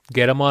Wednesday.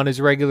 Get him on his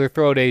regular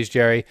throw days,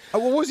 Jerry.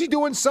 What was he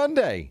doing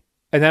Sunday?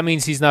 And that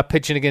means he's not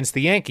pitching against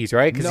the Yankees,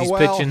 right? Because he's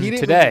well, pitching he didn't-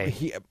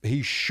 today.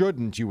 He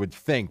shouldn't, you would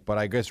think, but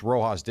I guess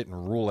Rojas didn't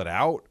rule it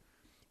out.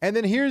 And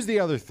then here's the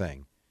other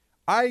thing.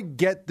 I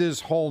get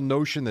this whole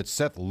notion that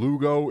Seth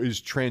Lugo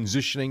is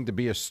transitioning to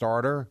be a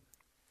starter.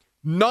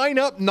 9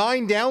 up,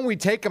 9 down, we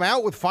take him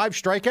out with 5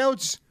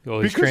 strikeouts?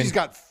 Well, he's because he's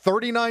got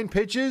 39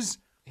 pitches?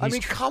 I He's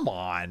mean, come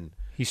on.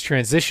 He's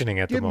transitioning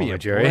at the Give me a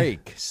moment, Jerry.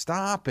 break.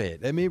 Stop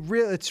it. I mean,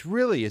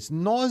 it's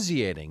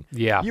nauseating.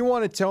 Yeah. You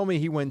want to tell me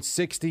he went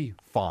 60?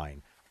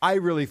 Fine. I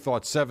really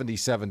thought 70,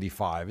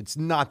 75. It's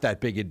not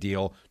that big a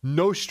deal.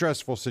 No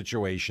stressful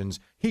situations.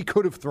 He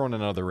could have thrown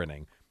another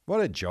inning. What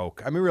a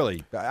joke. I mean,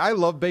 really, I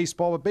love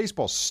baseball, but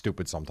baseball's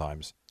stupid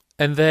sometimes.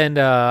 And then,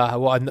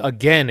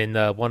 again, in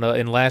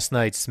last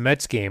night's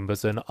Mets game,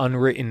 was an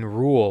unwritten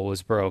rule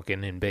was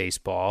broken in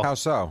baseball. How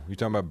so? You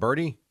talking about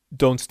Birdie?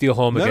 Don't steal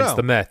home against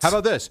the Mets. How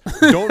about this?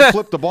 Don't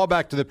flip the ball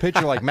back to the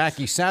pitcher like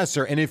Mackie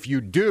Sasser. And if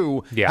you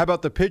do, how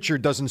about the pitcher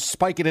doesn't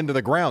spike it into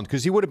the ground?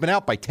 Because he would have been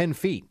out by 10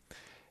 feet.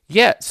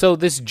 Yeah, so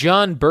this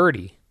John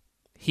Birdie,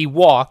 he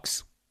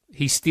walks,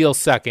 he steals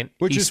second.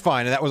 Which is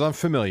fine, and that was on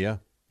Familia.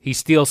 He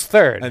steals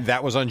third. And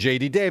that was on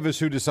J.D. Davis,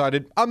 who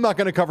decided, I'm not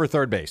going to cover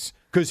third base.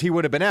 Because he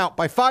would have been out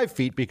by 5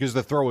 feet because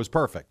the throw was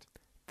perfect.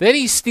 Then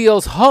he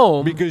steals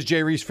home. Because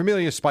J. Reese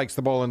Familia spikes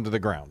the ball into the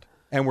ground.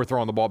 And we're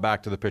throwing the ball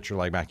back to the pitcher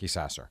like Mackie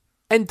Sasser.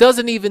 And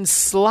doesn't even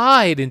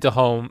slide into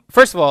home.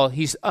 First of all,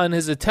 he's on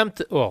his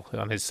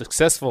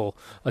successful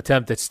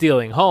attempt at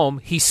stealing home,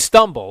 he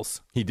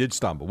stumbles. He did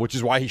stumble, which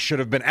is why he should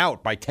have been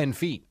out by 10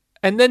 feet.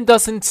 And then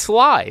doesn't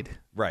slide.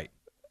 Right.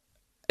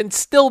 And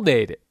still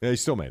made it. Yeah, he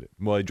still made it.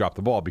 Well, he dropped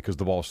the ball because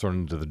the ball was thrown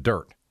into the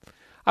dirt.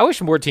 I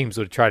wish more teams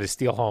would try to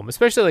steal home,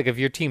 especially like if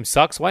your team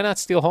sucks. Why not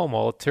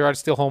try to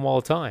steal home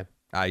all the time?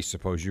 I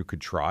suppose you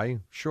could try.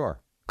 Sure.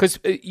 Because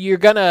you're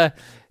going to,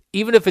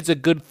 even if it's a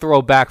good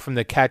throw back from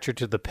the catcher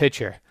to the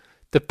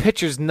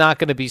pitcher's not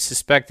going to be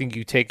suspecting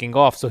you taking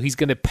off, so he's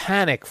going to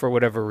panic for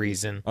whatever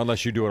reason.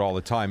 Unless you do it all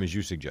the time, as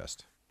you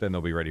suggest. Then they'll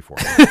be ready for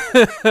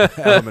it.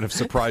 Element of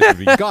surprise would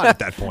be gone at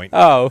that point.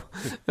 Oh,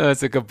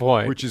 that's a good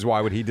point. Which is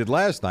why what he did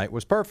last night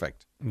was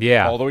perfect.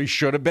 Yeah. Although he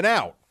should have been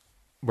out.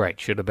 Right,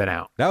 should have been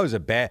out. That was a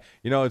bad.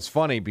 It's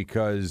funny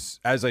because,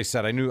 as I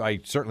said, I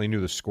certainly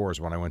knew the scores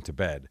when I went to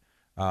bed.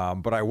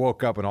 But I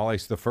woke up and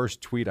the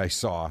first tweet I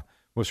saw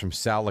was from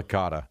Sal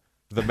Licata.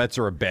 The Mets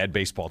are a bad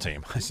baseball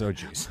team. I said, oh,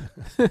 geez.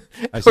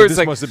 I said,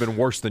 this must have been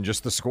worse than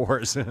just the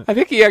scores. I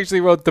think he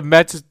actually wrote the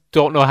Mets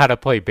don't know how to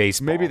play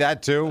baseball. Maybe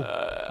that too.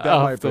 That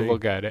I'll might have to be.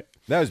 look at it.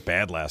 That was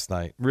bad last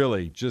night.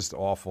 Really, just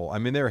awful. I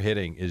mean, their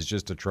hitting is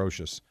just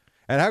atrocious.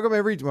 And how come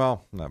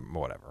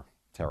whatever.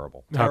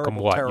 Terrible. How come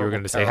what? You were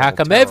going to say, terrible, how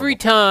come terrible. every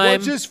time? Well,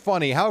 it's just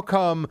funny. How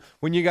come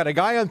when you got a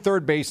guy on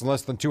third base in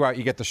less than 2 out,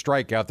 you get the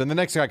strikeout, then the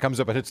next guy comes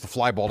up and hits the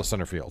fly ball to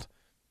center field?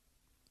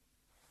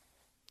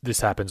 This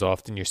happens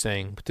often, you're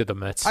saying, to the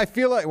Mets. I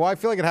feel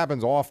like it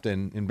happens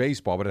often in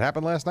baseball, but it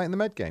happened last night in the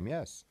Met game,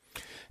 yes.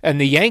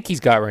 And the Yankees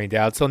got rained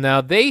out, so now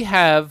they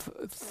have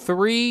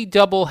 3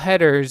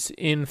 doubleheaders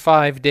in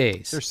 5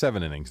 days. They're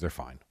 7 innings. They're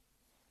fine.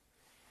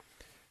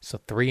 So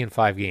 3 in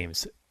 5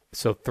 games.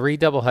 So 3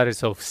 doubleheaders,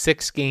 so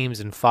 6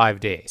 games in 5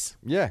 days.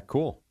 Yeah,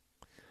 cool.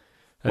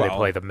 And they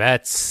play the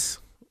Mets,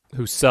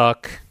 who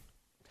suck.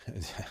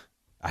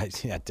 I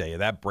tell you,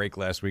 that break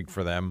last week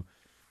for them,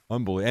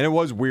 unbelievable. And it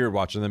was weird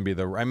watching them be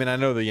I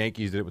know the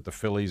Yankees did it with the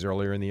Phillies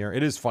earlier in the year.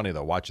 It is funny,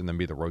 though, watching them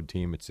be the road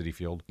team at Citi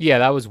Field. Yeah,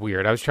 that was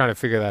weird. I was trying to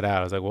figure that out.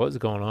 I was like, what is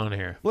going on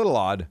here? Little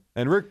odd.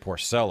 And Rick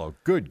Porcello,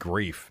 good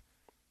grief.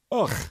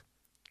 Ugh.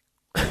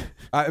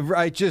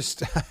 I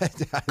just...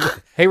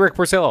 Hey, Rick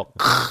Porcello.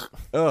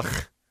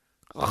 Ugh.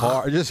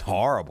 Just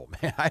horrible,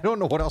 man. I don't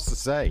know what else to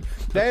say.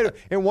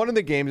 In one of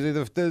the games,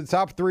 the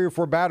top 3 or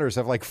 4 batters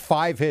have like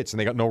 5 hits and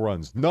they got no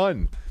runs.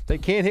 None. They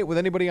can't hit with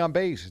anybody on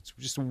base. It's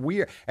just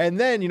weird. And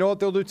then, you know what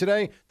they'll do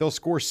today? They'll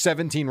score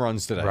 17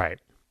 runs today. Right.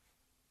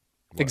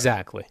 Whatever.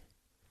 Exactly.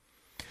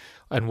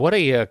 And what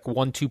a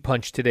 1-2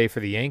 punch today for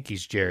the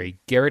Yankees, Jerry.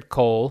 Garrett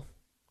Cole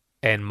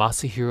and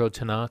Masahiro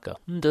Tanaka.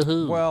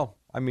 Well,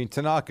 I mean,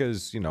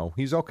 Tanaka's,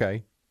 he's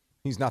okay.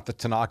 He's not the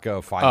Tanaka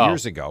of 5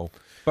 years ago.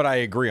 But I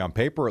agree. On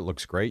paper, it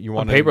looks great.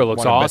 On paper, it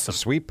looks awesome.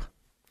 Sweep?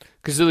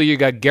 Because you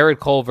got Garrett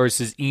Cole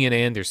versus Ian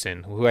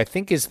Anderson, who I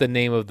think is the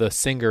name of the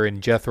singer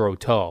in Jethro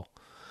Tull.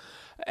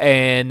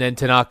 And then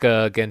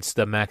Tanaka against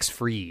Max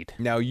Fried.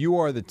 Now, you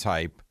are the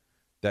type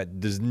that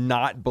does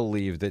not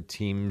believe that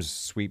teams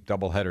sweep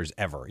doubleheaders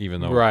ever,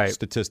 even though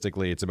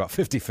statistically it's about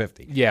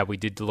 50-50. Yeah, we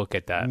did look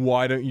at that.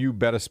 Why don't you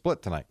bet a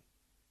split tonight?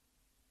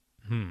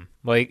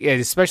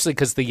 Especially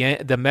because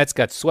the Mets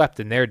got swept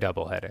in their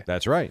doubleheader.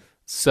 That's right.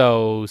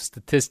 So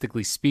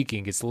statistically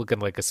speaking, it's looking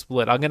like a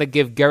split. I'm going to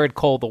give Garrett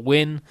Cole the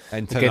win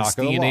and against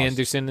Ian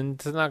Anderson and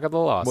Tanaka the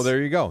loss. Well,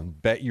 there you go.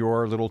 Bet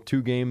your little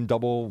 2-game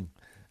double.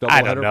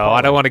 I don't know. Parlay.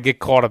 I don't want to get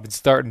caught up in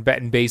starting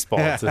betting baseball.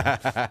 It's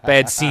a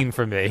bad scene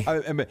for me.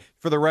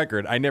 For the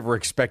record, I never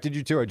expected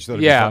you to. I just thought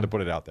it'd be fun to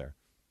put it out there.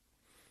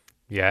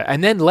 Yeah,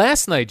 and then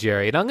last night,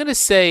 Jerry, and I'm going to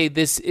say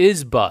this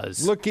is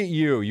buzz. Look at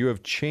you. You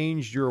have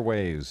changed your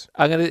ways.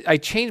 I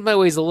changed my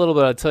ways a little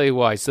bit. I'll tell you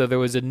why. So there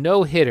was a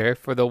no-hitter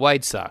for the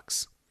White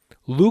Sox.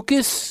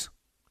 Lucas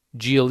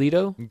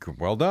Giolito.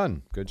 Well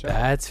done. Good job.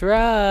 That's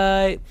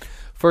right.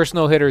 First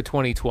no-hitter of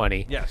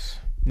 2020. Yes.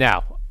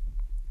 Now,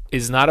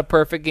 is not a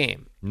perfect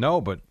game. No,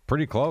 but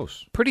pretty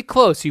close. Pretty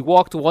close. He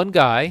walked one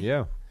guy.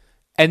 Yeah.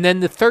 And then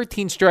the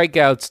 13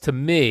 strikeouts, to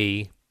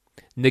me,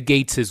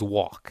 negates his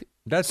walk.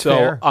 That's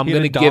fair. I'm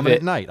going to give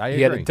it. Night. I agree.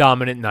 He had a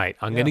dominant night.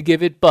 I'm going to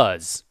give it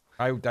buzz.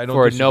 I don't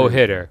for a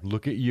no-hitter.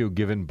 Look at you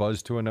giving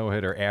buzz to a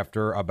no-hitter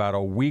after about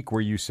a week where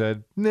you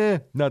said, "Nah,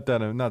 not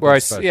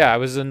that special." I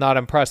was not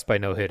impressed by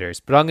no-hitters.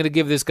 But I'm going to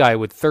give this guy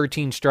with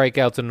 13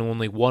 strikeouts and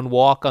only one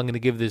walk. I'm going to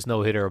give this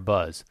no-hitter a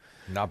buzz.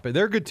 Not bad.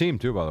 They're a good team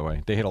too, by the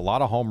way. They hit a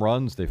lot of home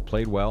runs. They've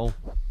played well.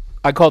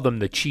 I call them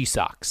the Chi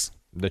Sox.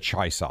 The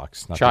Chi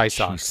Sox, not Chi the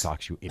Sox. Chi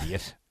Sox, you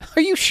idiot.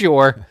 Are you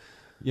sure?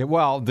 Yeah,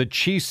 well, the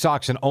Cheese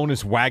Sox and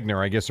Onus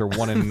Wagner, I guess, are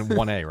 1 and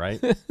 1A, right?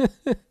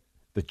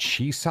 The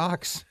Cheese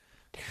Sox?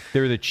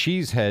 They're the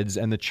Cheeseheads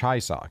and the Chi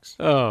Sox.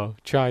 Oh,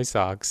 Chi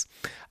Sox.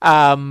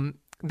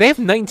 They have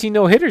 19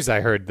 no-hitters, I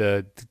heard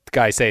the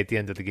guy say at the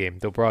end of the game,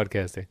 the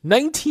broadcaster.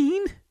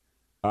 19?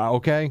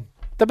 Okay.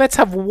 The Mets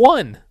have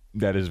 1.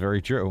 That is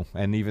very true.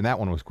 And even that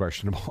one was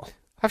questionable.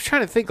 I was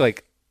trying to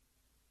think,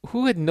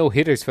 who had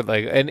no-hitters for,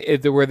 and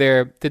did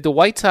the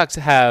White Sox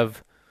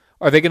have...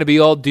 Are they going to be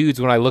all dudes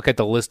when I look at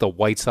the list of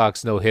White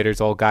Sox no-hitters,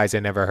 all guys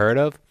I never heard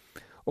of?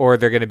 Or are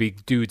they going to be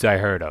dudes I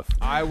heard of?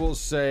 I will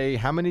say,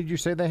 how many did you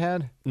say they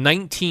had?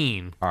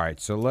 19. All right,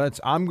 so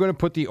I'm going to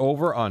put the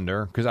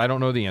over-under, because I don't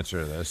know the answer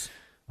to this.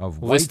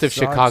 List of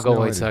Chicago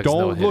White Sox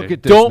no-hitters. Don't look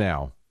at this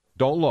now.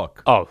 Don't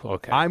look. Oh,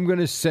 okay. I'm going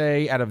to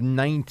say out of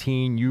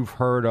 19 you've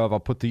heard of, I'll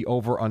put the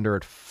over-under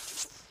at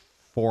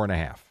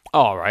 4.5.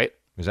 All right.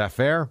 Is that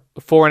fair?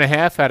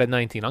 4.5 out of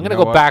 19. I'm going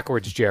to go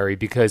backwards, Jerry,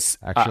 because...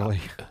 Actually...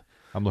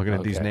 I'm looking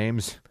at these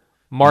names.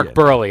 Mark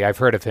Burley, I've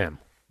heard of him.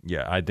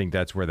 Yeah, I think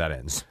that's where that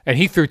ends. And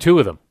he threw 2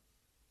 of them.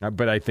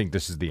 But I think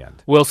this is the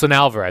end. Wilson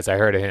Alvarez, I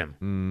heard of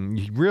him.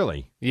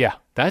 Really? Yeah,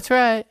 that's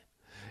right.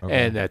 Okay.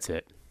 And that's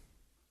it.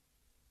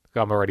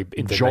 I'm already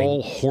into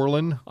Joel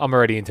Horlin. I'm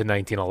already into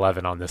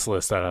 1911 on this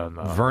list. I don't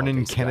know.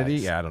 Vernon Kennedy.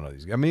 Guys. Yeah, I don't know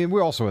these guys. I mean,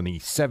 we're also in the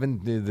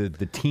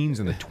teens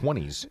and the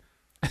 20s.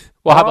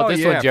 Well, how about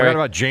this one, Jerry? I forgot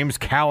about James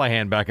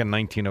Callahan back in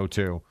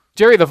 1902.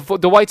 Jerry, the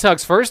White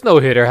Sox first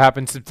no-hitter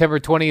happened September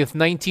 20th,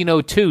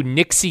 1902.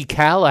 Nixie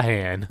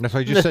Callahan. That's what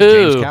I just said,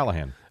 James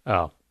Callahan.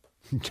 Oh.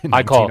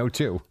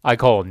 1902. I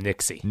call him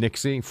Nixie.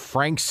 Nixie.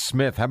 Frank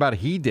Smith. How about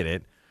he did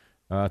it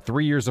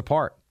 3 years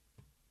apart?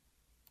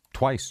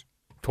 Twice.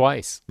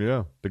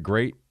 Yeah. The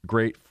great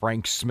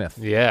Frank Smith.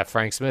 Yeah,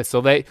 Frank Smith.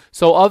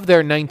 So of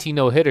their 19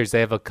 no-hitters,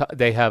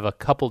 they have a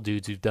couple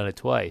dudes who've done it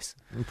twice.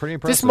 Pretty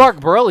impressive. This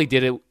Mark Burley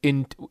did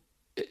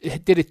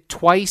it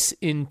twice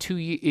in 2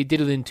 years. It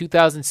did it in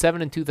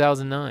 2007 and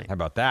 2009. How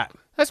about that?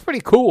 That's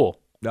pretty cool.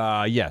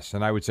 Yes,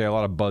 and I would say a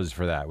lot of buzz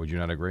for that. Would you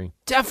not agree?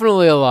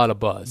 Definitely a lot of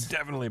buzz.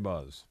 Definitely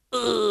buzz.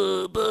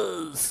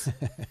 Buzz.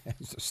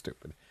 So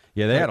stupid.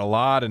 Yeah, they had a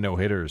lot of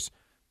no-hitters,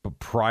 but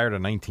prior to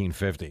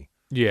 1950.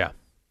 Yeah,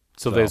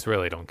 so those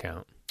really don't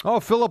count. Oh,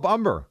 Philip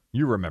Umber.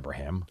 You remember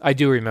him. I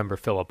do remember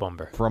Philip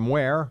Umber. From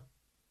where?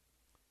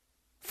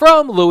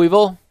 From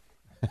Louisville.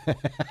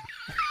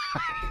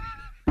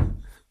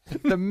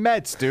 The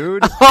Mets,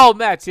 dude. Oh,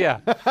 Mets, yeah.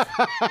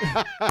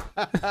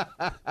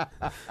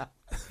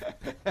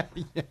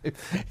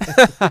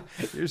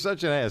 You're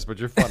such an ass, but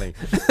you're funny.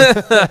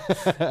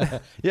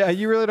 Yeah,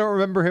 you really don't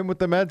remember him with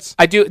the Mets?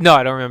 I do. No,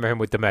 I don't remember him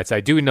with the Mets. I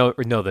do know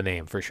the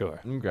name for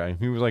sure. Okay,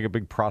 he was like a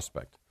big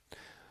prospect.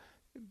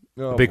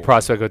 Oh, Big boy.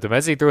 prospect with the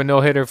Mets. He threw a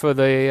no-hitter for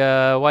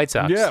the White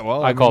Sox. Yeah,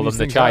 well, I call mean, them these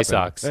the things Chi happen.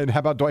 Sox. And how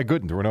about Dwight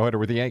Gooden? Threw a no-hitter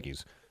with the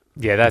Yankees.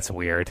 Yeah, that's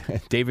weird.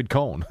 David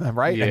Cohn,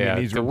 right? Yeah,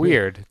 these it's are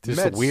weird. Just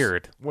Mets,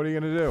 weird. What are you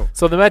going to do?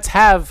 So the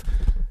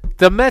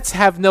Mets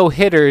have no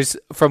hitters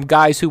from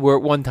guys who were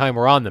at one time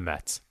were on the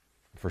Mets.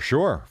 For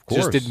sure, of course.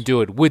 Just didn't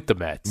do it with the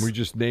Mets. We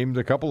just named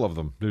a couple of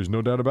them. There's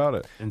no doubt about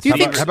it. And Do you How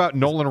think- about, how about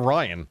Nolan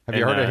Ryan? Have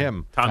you And, heard of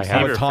him? Tom I How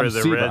Seaver about Tom for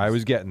the Seaver? Reds. I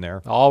was getting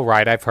there. All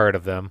right, I've heard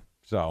of them.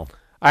 So,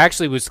 I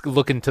actually was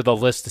looking to the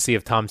list to see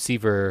if Tom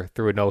Seaver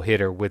threw a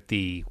no-hitter with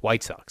the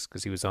White Sox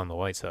because he was on the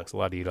White Sox. A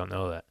lot of you don't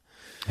know that.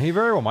 he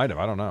very well might have.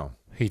 I don't know.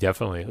 He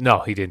definitely – no,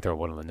 he didn't throw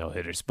one of the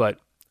no-hitters. But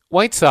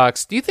White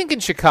Sox, do you think in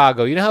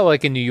Chicago, you know how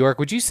like in New York,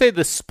 would you say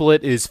the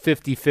split is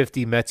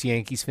 50-50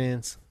 Mets-Yankees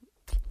fans?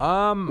 Or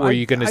are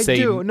you gonna say- I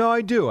do. No,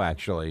 I do,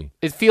 actually.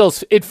 It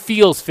feels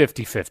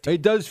 50-50.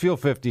 It does feel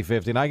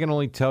 50-50, and I can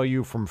only tell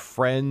you from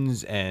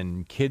friends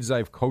and kids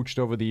I've coached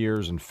over the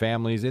years and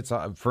families, it's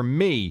for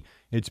me,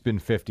 it's been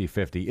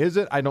 50-50. Is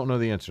it? I don't know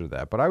the answer to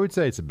that, but I would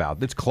say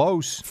it's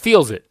close.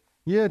 Feels it.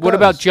 Yeah, it What does.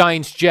 about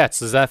Giants-Jets?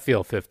 Does that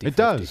feel 50-50? It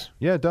does.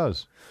 Yeah, it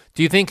does.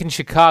 Do you think in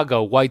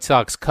Chicago, White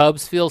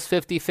Sox-Cubs feels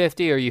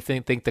 50-50, or you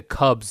think the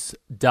Cubs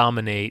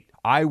dominate?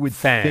 I would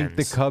think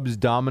the Fans. Cubs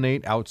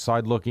dominate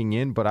outside looking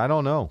in, but I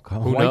don't know.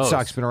 White knows?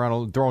 Sox been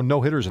around throwing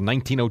no-hitters in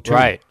 1902.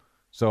 Right.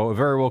 So it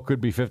very well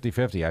could be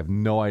 50-50. I have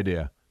no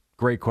idea.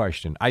 Great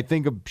question. I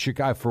think of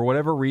Chicago, for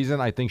whatever reason,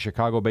 I think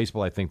Chicago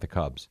baseball, I think the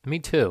Cubs. Me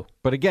too.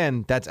 But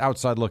again, that's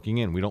outside looking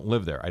in. We don't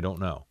live there. I don't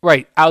know.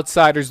 Right.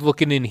 Outsiders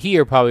looking in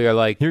here probably are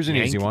like, Here's an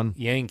easy one.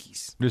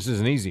 Yankees. This is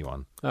an easy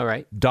one. All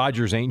right.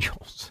 Dodgers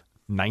Angels,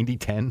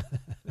 90-10.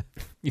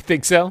 You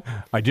think so?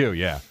 I do,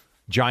 yeah.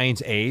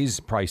 Giants A's,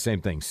 probably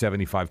same thing,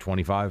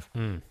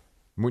 75-25.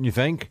 Wouldn't you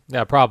think?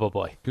 Yeah,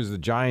 probably. Because the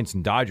Giants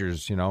and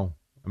Dodgers, I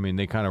mean,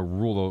 they kind of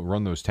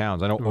run those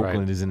towns. I know Right.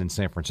 Oakland isn't in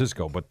San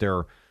Francisco, but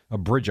they're a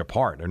bridge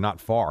apart. They're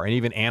not far. And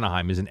even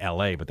Anaheim is in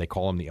L.A., but they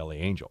call them the L.A.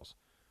 Angels.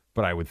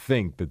 But I would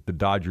think that the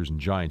Dodgers and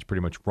Giants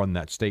pretty much run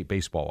that state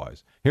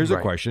baseball-wise. Here's a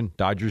Right. question.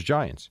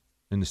 Dodgers-Giants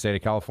in the state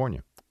of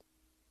California.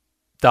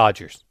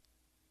 Dodgers.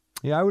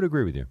 Yeah, I would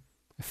agree with you.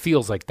 It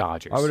feels like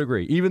Dodgers. I would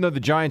agree. Even though the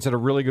Giants had a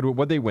really good –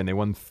 what'd they win? They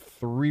won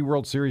 3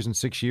 World Series in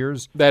 6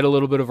 years. They had a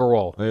little bit of a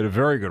roll. They had a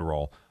very good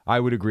role. I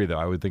would agree, though.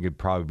 I would think it'd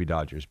probably be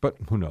Dodgers. But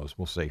who knows?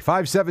 We'll see.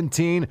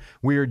 5:17.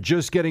 We are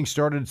just getting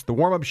started. It's the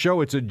warm-up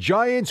show. It's a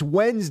Giants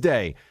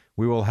Wednesday.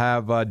 We will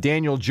have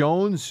Daniel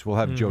Jones. We'll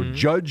have Joe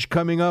Judge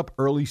coming up,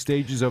 early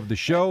stages of the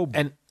show.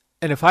 And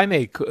if I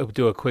may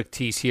do a quick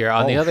tease here,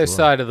 on the other sure.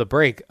 side of the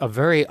break, a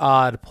very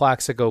odd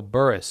Plaxico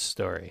Burress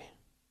story.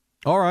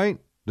 All right.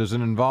 Does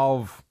it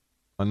involve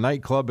a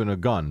nightclub and a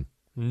gun?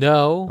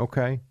 No,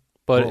 Okay.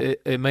 but Well-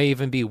 it may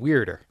even be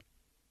weirder.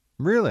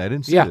 Really? I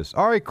didn't see Yeah. this.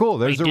 All right, cool.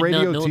 There's I a did not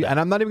radio know team. that. And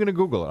I'm not even going to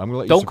Google it. I'm going to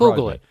let you Don't surprise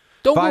Google me. it.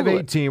 Don't Google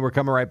it. 5:18. We're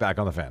coming right back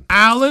on the Fan.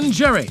 Alan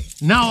Jerry,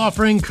 now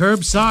offering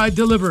curbside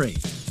delivery.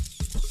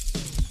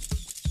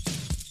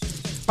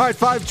 All right,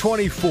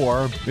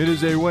 5:24. It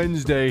is a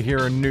Wednesday here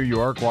in New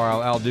York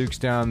while Al Duke's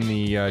down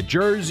the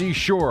Jersey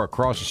Shore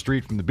across the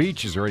street from the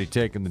beach. He's already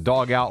taken the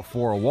dog out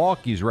for a walk.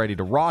 He's ready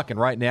to rock. And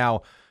right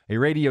now, a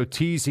radio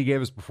tease he gave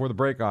us before the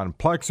break on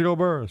Plaxico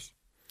Burress.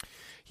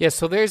 Yeah,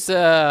 so there's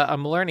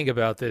I'm learning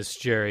about this,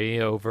 Jerry,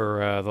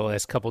 over the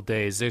last couple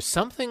days. There's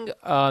something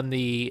on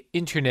the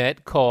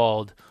internet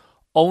called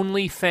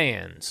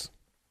OnlyFans.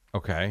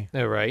 Okay.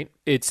 All right.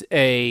 It's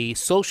a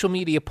social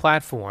media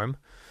platform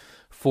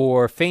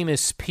for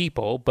famous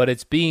people, but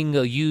it's being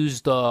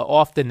used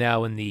often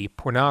now in the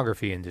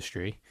pornography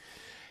industry.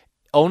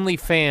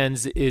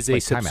 OnlyFans is a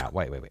Wait, time out.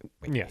 Wait.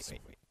 Yes.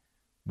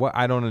 What?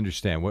 I don't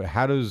understand.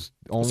 How does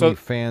So-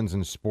 OnlyFans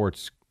and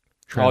sports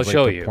I'll translate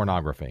show to you.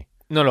 pornography?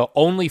 No.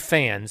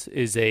 OnlyFans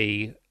is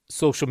a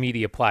social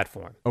media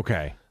platform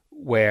Okay.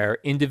 where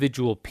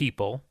individual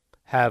people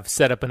have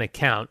set up an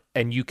account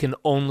and you can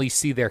only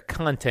see their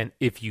content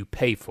if you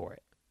pay for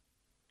it.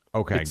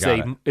 Okay, It's got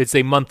it. it's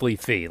a monthly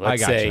fee.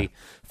 Let's gotcha. say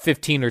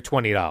 $15 or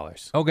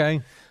 $20.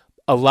 Okay.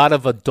 A lot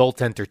of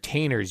adult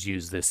entertainers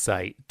use this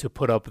site to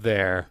put up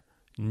their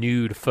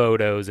nude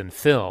photos and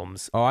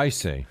films, Oh, I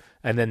see.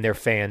 and then their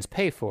fans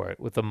pay for it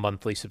with a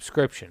monthly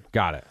subscription.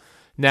 Got it.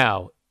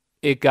 Now,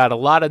 it got a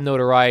lot of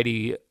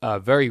notoriety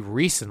very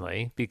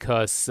recently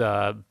because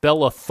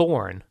Bella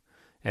Thorne,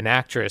 an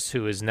actress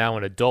who is now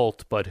an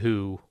adult but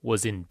who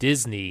was in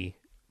Disney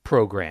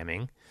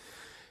programming,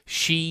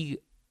 she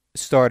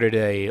started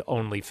a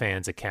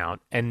OnlyFans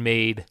account and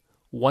made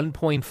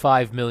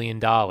 $1.5 million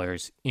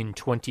in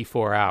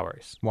 24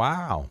 hours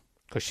Wow.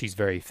 because she's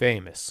very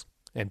famous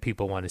and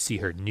people want to see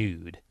her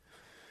nude.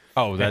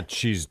 Oh, that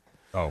she's.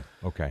 Oh,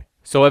 okay.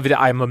 So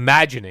I'm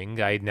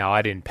imagining, I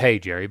didn't pay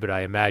Jerry, but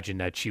I imagine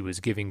that she was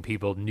giving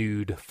people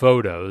nude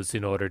photos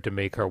in order to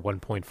make her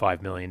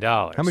 $1.5 million.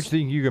 How much do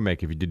you think you could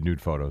make if you did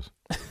nude photos?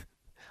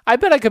 I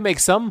bet I could make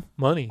some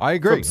money. I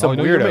agree. From some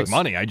you weirdos. make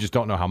money. I just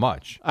don't know how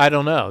much. I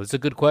don't know. It's a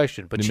good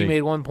question, but You she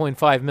made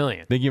 $1.5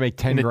 million. Think you make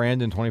 10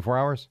 grand in 24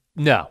 hours?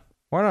 No.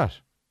 Why not?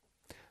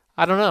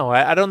 I don't know.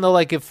 I don't know,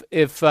 like, if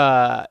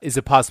is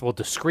it possible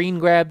to screen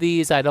grab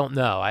these? I don't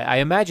know. I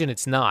imagine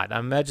it's not. I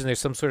imagine there's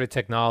some sort of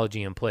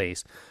technology in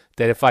place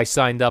that if I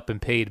signed up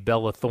and paid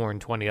Bella Thorne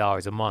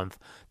 $20 a month,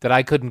 that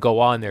I couldn't go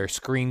on there,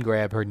 screen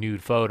grab her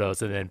nude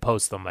photos, and then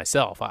post them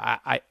myself.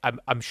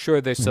 I'm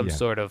sure there's some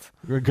sort of...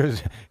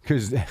 Because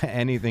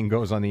anything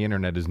goes on the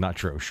internet is not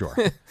true, sure.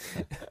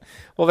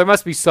 Well, there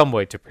must be some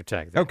way to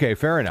protect it. Okay,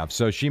 fair enough.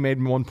 So she made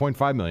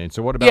 $1.5 million.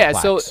 So what about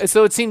plaques?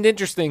 so it seemed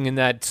interesting in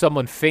that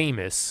someone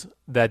famous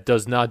that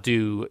does not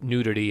do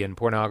nudity and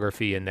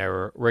pornography in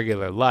their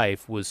regular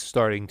life was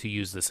starting to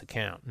use this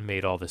account and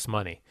made all this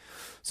money.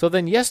 So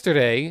then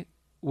yesterday,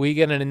 we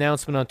get an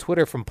announcement on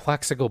Twitter from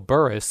Plaxico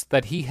Burress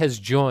that he has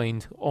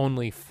joined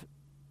OnlyFans.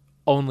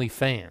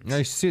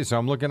 I see. So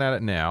I'm looking at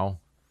it now.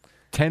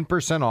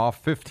 10%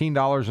 off,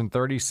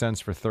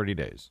 $15.30 for 30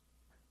 days.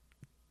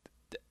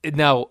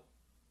 Now,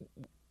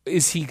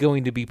 is he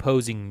going to be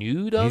posing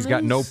nude on He's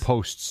got no these?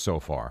 posts so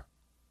far.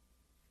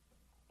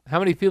 How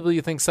many people do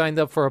you think signed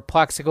up for a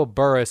Plaxico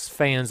Burress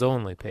fans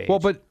only page? Well,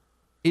 but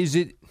is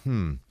it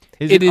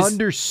Is it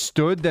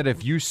understood that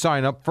if you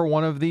sign up for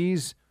one of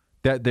these,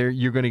 that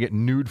you're going to get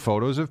nude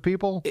photos of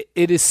people?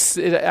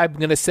 I'm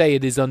going to say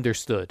it is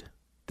understood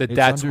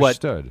that's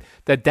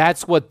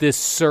what this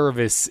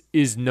service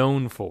is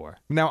known for.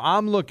 Now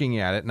I'm looking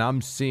at it and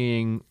I'm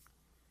seeing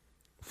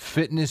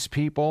fitness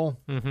people.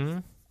 Mm-hmm.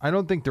 I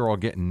don't think they're all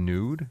getting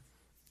nude.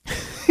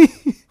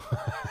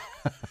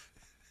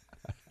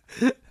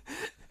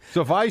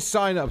 So if I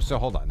sign up,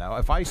 hold on now.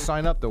 If I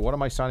sign up, though, what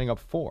am I signing up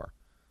for?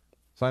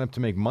 Sign up to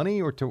make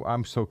money or to?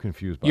 I'm so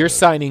confused. You're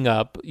signing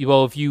up.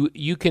 Well, if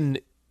you can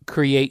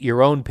create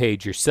your own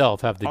page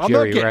yourself, have the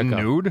Jerry Recco. I'm not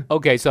getting nude.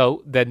 Okay,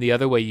 so then the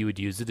other way you would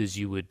use it is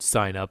you would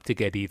sign up to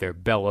get either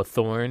Bella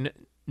Thorne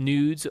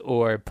nudes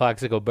or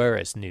Plaxico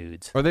Burress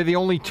nudes. Are they the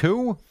only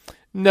two?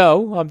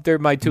 No, they're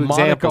my two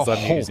Monica examples I'm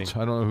Holt. using.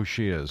 I don't know who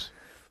she is.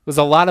 There's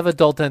a lot of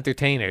adult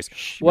entertainers.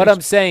 What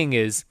I'm saying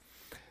is,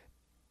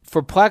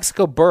 for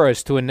Plaxico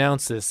Burress to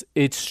announce this,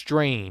 it's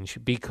strange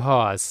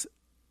because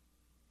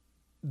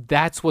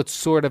that's what's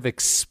sort of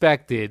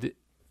expected,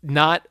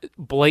 not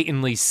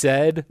blatantly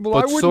said,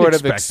 but sort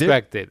of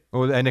expected.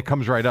 Oh, and it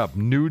comes right up.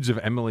 Nudes of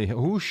Emily.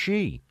 Who's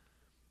she?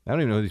 I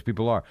don't even know who these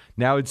people are.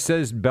 Now it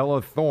says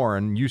Bella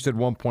Thorne. You said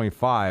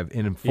 1.5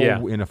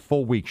 in a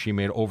full week. She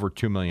made over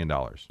 $2 million.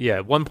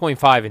 Yeah,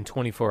 1.5 in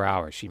 24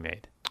 hours she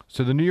made.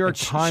 So the New York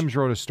Times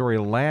wrote a story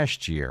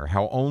last year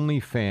how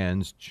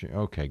OnlyFans.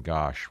 Okay,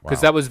 gosh, wow.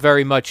 Because that was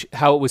very much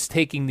how it was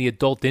taking the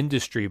adult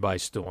industry by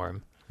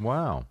storm.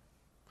 Wow.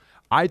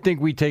 I think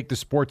we take the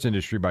sports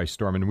industry by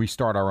storm and we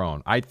start our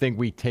own. I think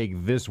we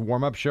take this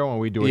warm-up show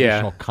and we do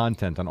additional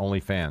content on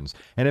OnlyFans.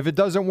 And if it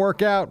doesn't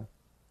work out,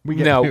 we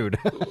get nude.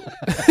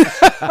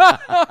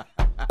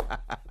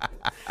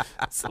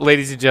 So,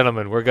 ladies and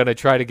gentlemen, we're going to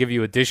try to give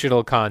you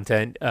additional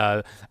content.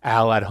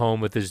 Al at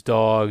home with his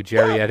dog,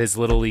 Jerry at his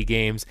Little League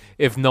games.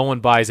 If no one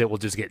buys it, we'll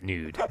just get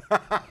nude.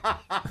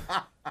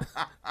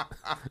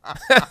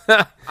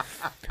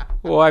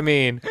 Well, I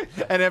mean...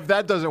 And if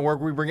that doesn't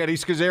work, we bring Eddie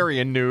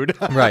Scazzerian nude.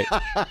 Right.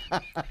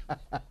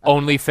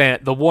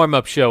 The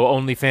warm-up show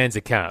OnlyFans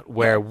account,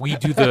 where we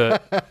do the...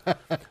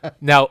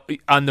 Now,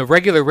 on the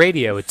regular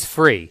radio, it's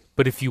free.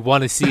 But if you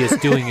want to see us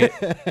doing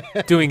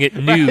it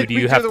nude,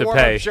 you have to pay.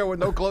 Warm-up show with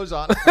no clothes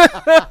on.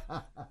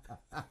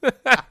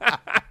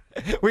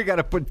 We got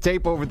to put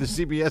tape over the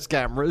CBS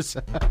cameras.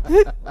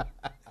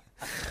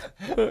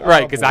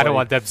 Right, because I don't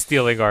want them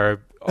stealing our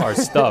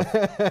stuff.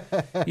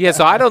 Yeah,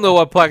 so I don't know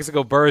what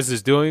Plaxico Burress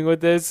is doing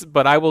with this,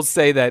 but I will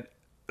say that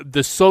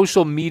the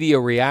social media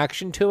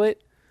reaction to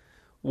it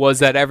was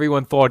that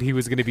everyone thought he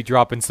was going to be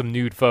dropping some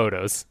nude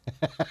photos.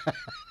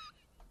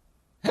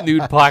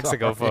 Nude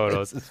Plaxico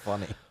photos. This is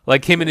funny.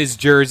 Like him in his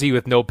jersey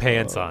with no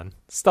pants on.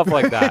 Stuff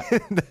like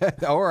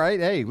that. All right.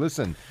 Hey,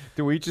 listen,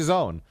 to each his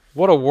own.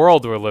 What a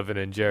world we're living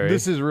in, Jerry.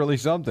 This is really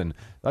something.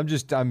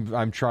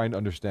 I'm trying to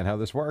understand how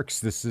this works.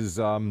 This is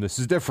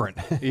different.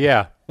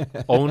 Yeah.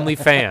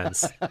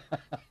 OnlyFans.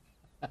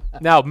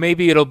 Now,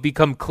 maybe it'll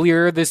become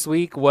clearer this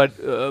week what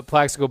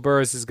Plaxico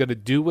Burress is going to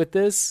do with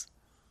this.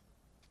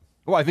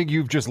 Well, I think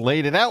you've just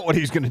laid it out what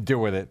he's going to do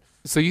with it.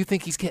 So you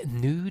think he's getting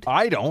nude?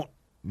 I don't.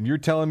 You're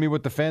telling me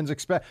what the fans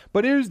expect.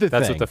 But here's the thing.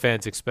 That's what the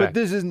fans expect. But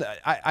this isn't.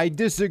 I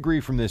disagree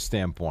from this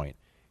standpoint.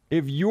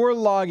 If you're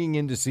logging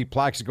in to see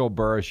Plaxico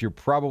Burress, you're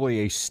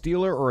probably a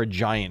Steeler or a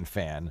Giant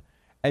fan,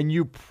 and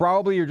you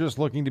probably are just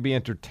looking to be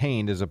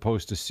entertained as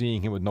opposed to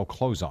seeing him with no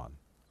clothes on.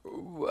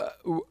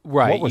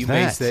 Right. What was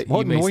that?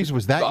 What noise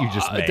was that you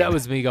just made? That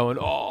was me going,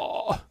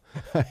 oh.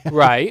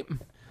 Right.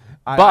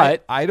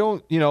 But I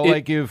don't,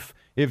 like if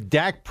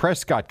Dak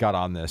Prescott got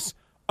on this,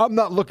 I'm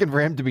not looking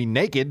for him to be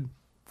naked.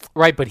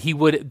 Right, but he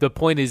would. The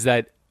point is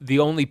that the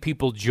only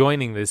people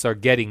joining this are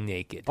getting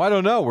naked. I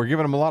don't know. We're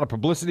giving him a lot of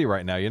publicity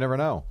right now. You never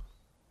know.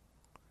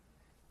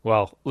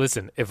 Well,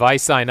 listen, if I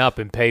sign up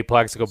and pay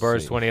Plaxico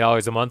Burress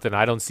 $20 a month and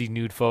I don't see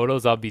nude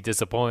photos, I'll be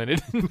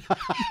disappointed.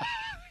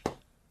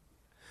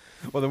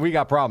 Well, then we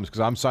got problems because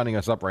I'm signing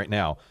us up right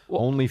now.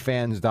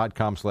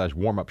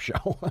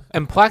 Onlyfans.com/warmup-show.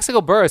 And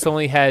Plaxico Burress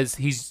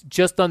he's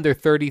just under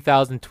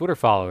 30,000 Twitter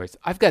followers.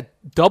 I've got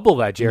double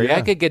that, Jerry. Yeah.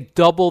 I could get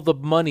double the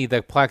money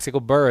that Plaxico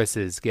Burress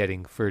is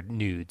getting for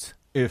nudes.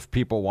 If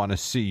people want to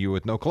see you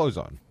with no clothes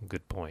on.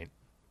 Good point.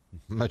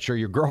 I'm not sure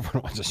your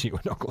girlfriend wants to see you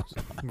with no clothes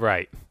on.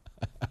 Right.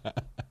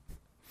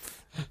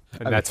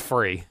 And that's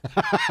free.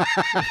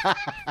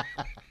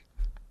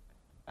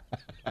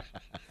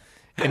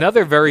 In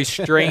other very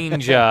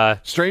strange...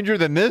 Stranger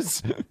than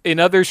this? In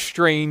other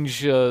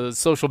strange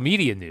social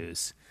media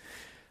news,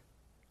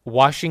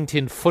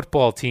 Washington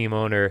football team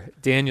owner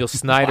Daniel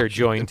Snyder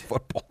joined...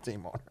 football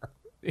team owner.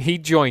 He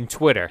joined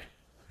Twitter.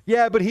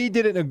 Yeah, but he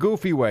did it in a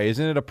goofy way.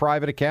 Isn't it a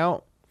private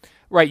account?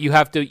 Right, you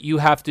have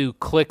to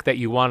click that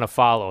you want to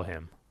follow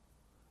him.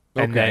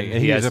 And okay,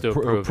 then he has to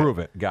approve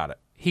it. Got it.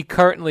 He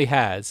currently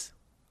has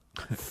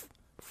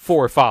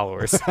 4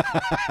 followers.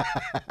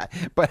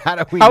 But how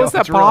do we know is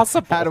that it's real?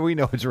 possible? How do we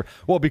know it's real?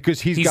 Well,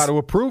 because he's got to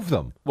approve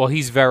them. Well,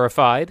 he's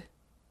verified.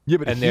 Yeah,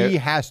 but and he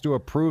has to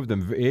approve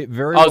them.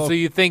 So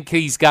you think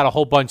he's got a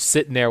whole bunch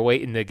sitting there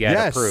waiting to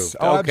get approved?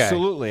 Oh, okay.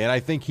 absolutely. And I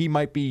think he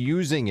might be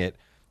using it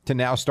to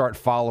now start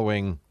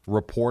following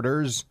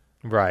reporters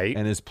right,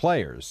 and his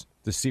players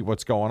to see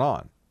what's going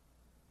on.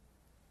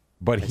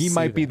 But he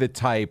might be the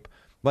type,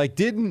 like,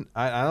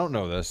 I don't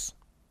know this.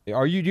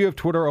 Do you have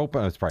Twitter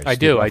open? That's probably I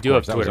do. I do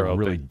have that Twitter was a open.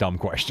 really dumb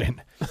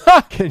question.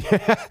 Can you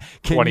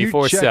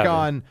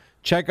 24/7.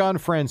 check on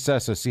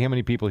Francesa, see how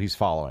many people he's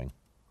following?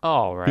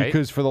 All right.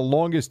 Because for the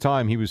longest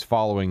time, he was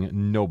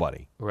following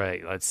nobody.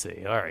 Right. Let's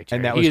see. All right. Jerry.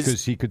 And that was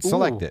because he could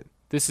select it.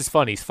 This is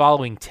funny. He's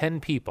following 10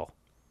 people.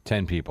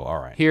 10 people. All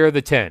right. Here are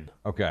the 10.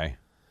 Okay.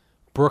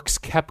 Brooks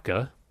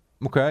Koepka.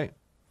 Okay.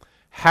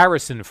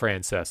 Harrison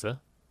Francesa.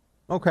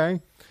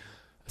 Okay.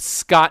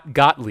 Scott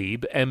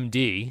Gottlieb,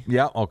 MD.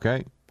 Yeah.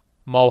 Okay.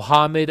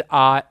 Mohammed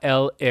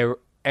El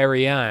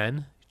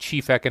Arian,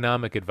 Chief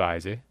Economic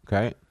Advisor.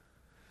 Okay.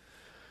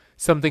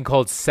 Something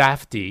called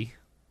Safdie.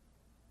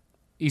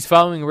 He's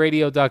following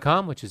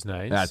radio.com, which is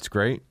nice. That's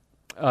great.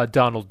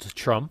 Donald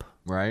Trump.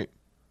 Right.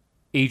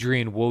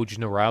 Adrian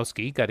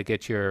Wojnarowski. Got to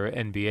get your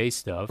NBA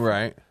stuff.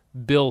 Right.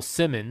 Bill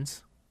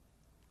Simmons.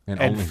 And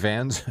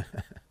OnlyFans. And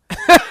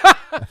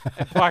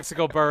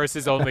Plaxico Burress'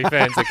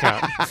 OnlyFans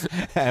account.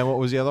 And what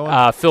was the other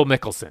one? Phil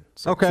Mickelson.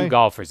 So okay. 2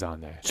 golfers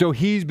on there. So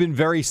he's been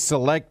very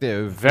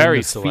selective in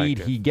the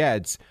selective. feed he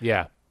gets.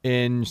 Yeah.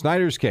 In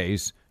Snyder's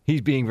case,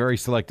 he's being very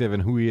selective in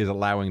who he is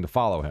allowing to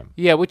follow him.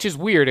 Yeah, which is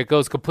weird. It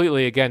goes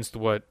completely against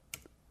what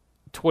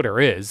Twitter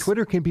is.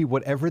 Twitter can be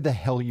whatever the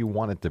hell you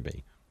want it to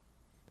be.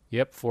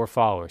 Yep, 4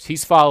 followers.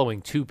 He's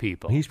following 2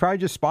 people. He's probably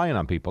just spying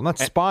on people. Not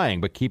spying,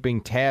 but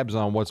keeping tabs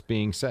on what's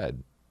being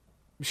said.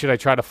 Should I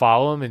try to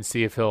follow him and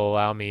see if he'll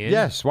allow me in?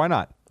 Yes, why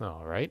not?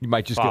 All right. You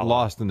might just get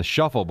lost in the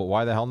shuffle, but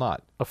why the hell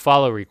not? A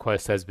follow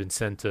request has been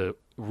sent to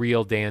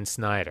Real Dan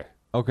Snyder.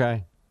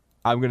 Okay.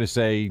 I'm going to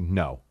say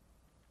no.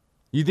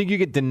 You think you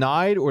get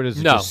denied, or does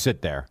it No. just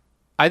sit there?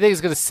 I think it's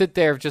going to sit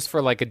there just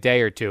for like a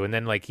day or two, and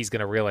then like he's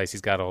going to realize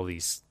he's got all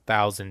these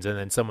thousands, and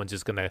then someone's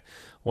just going to,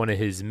 one of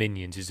his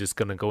minions is just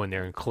going to go in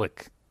there and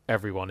click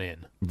everyone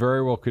in.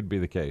 Very well could be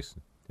the case.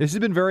 This has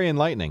been very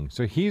enlightening.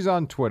 So he's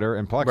on Twitter,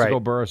 and Plaxico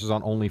Right. Burress is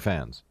on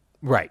OnlyFans.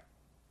 Right.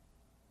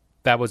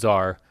 That was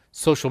our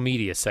social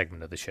media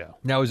segment of the show.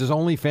 Now, is this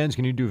OnlyFans?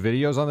 Can you do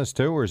videos on this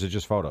too, or is it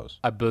just photos?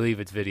 I believe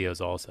it's videos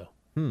also.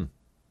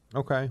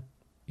 Okay.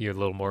 You're a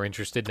little more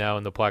interested now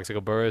in the Plaxico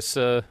Burress.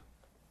 No,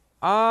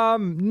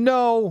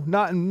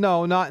 not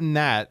in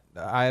that.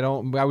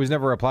 I was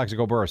never a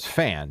Plaxico Burress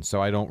fan,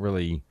 so I don't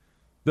really,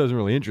 doesn't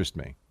really interest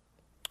me.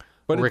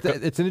 But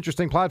it's an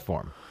interesting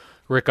platform.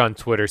 Rick on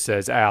Twitter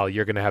says, Al,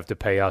 you're going to have to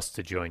pay us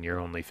to join your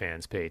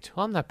OnlyFans page.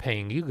 Well, I'm not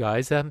paying you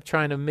guys. I'm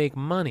trying to make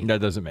money.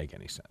 That doesn't make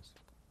any sense.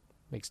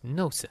 Makes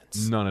no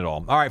sense. None at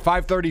all. All right,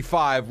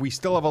 5:35. We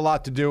still have a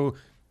lot to do.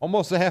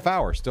 Almost a half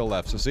hour still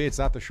left. So see, it's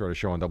not the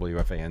shortest show on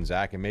WFAN,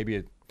 Zach, and maybe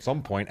at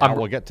some point Al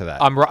will get to that.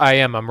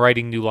 I'm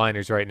writing new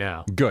liners right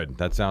now. Good.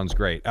 That sounds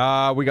great.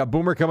 We got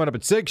Boomer coming up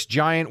at 6.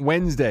 Giant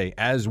Wednesday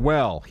as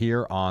well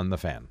here on The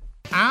Fan.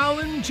 Al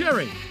and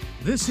Jerry,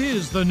 this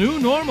is the new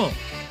normal.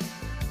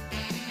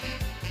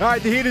 All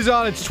right, the heat is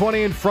on. It's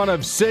 20 in front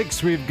of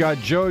 6. We've got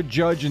Joe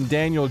Judge and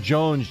Daniel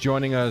Jones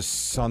joining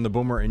us on the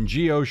Boomer and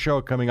Geo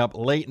show coming up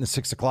late in the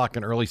 6 o'clock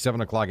and early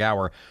 7 o'clock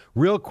hour.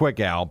 Real quick,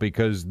 Al,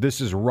 because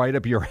this is right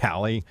up your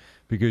alley,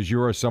 because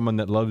you are someone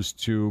that loves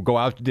to go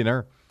out to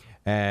dinner,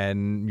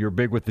 and you're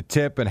big with the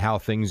tip and how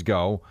things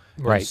go.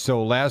 Right. And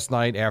so last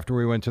night after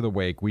we went to the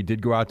wake, we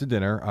did go out to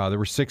dinner. There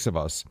were 6 of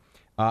us.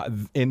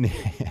 In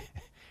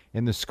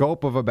the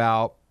scope of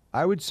about,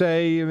 I would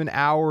say, an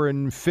hour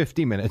and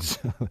 50 minutes,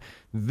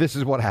 this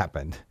is what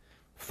happened.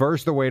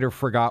 First, the waiter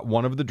forgot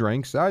one of the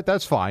drinks. All right,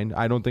 that's fine.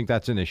 I don't think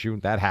that's an issue.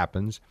 That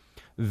happens.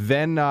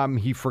 Then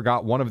he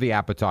forgot one of the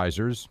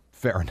appetizers.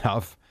 Fair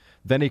enough.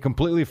 Then he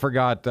completely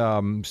forgot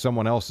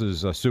someone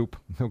else's soup.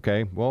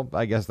 Okay, well,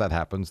 I guess that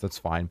happens. That's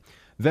fine.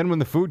 Then when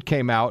the food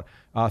came out,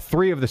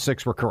 3 of the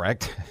 6 were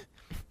correct.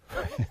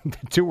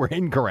 2 were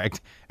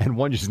incorrect, and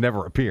 1 just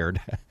never appeared.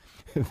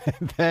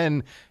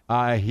 Then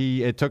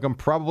it took him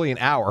probably an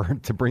hour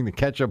to bring the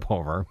ketchup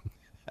over.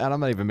 And I'm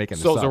not even making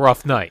this up. So it was a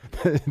rough night.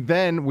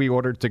 Then we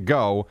ordered to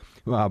go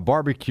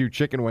barbecue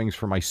chicken wings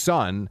for my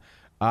son.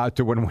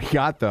 To when we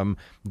got them,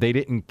 they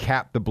didn't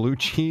cap the blue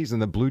cheese,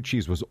 and the blue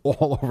cheese was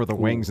all over the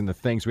wings and the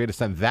things. We had to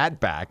send that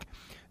back.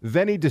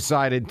 Then he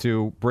decided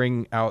to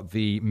bring out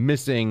the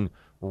missing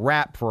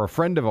wrap for a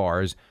friend of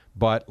ours.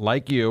 But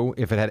like you,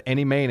 if it had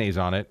any mayonnaise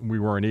on it, we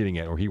weren't eating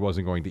it, or he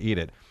wasn't going to eat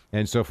it.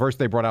 And so first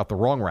they brought out the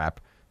wrong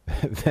wrap.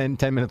 Then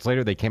 10 minutes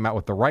later, they came out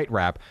with the right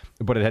wrap,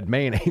 but it had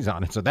mayonnaise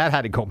on it. So that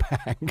had to go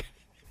back.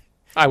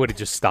 I would have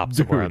just stopped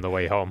somewhere on the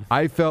way home.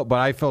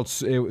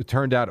 It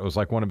turned out it was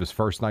like one of his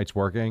first nights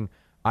working.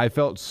 I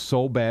felt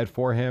so bad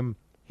for him.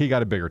 He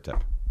got a bigger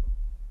tip.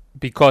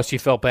 Because you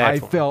felt bad I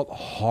for him. felt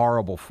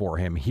horrible for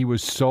him. He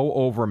was so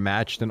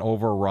overmatched and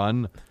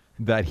overrun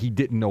that he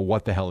didn't know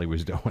what the hell he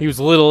was doing. He was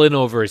a little in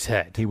over his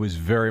head. He was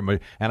very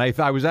much. And I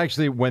thought I was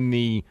actually, when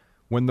the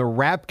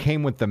wrap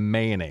came with the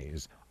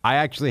mayonnaise, I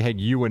actually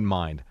had you in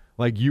mind.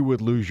 Like you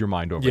would lose your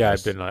mind over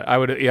this. I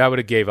would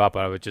have gave up.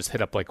 I would just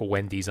hit up like a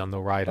Wendy's on the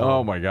ride home.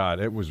 Oh my God.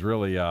 It was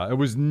really, it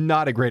was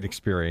not a great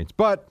experience,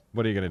 but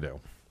what are you going to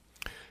do?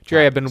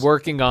 Jerry, I've been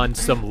working on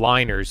some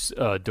liners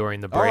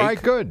during the break. All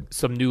right, good.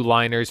 Some new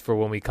liners for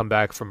when we come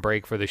back from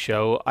break for the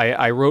show.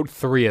 I wrote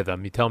 3 of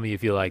them. You tell me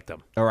if you like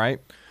them. All right.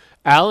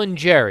 Alan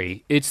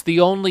Jerry, it's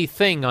the only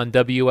thing on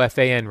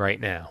WFAN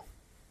right now.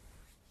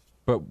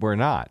 But we're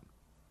not.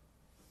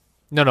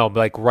 No,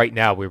 like right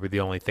now we were the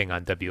only thing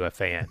on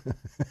WFAN.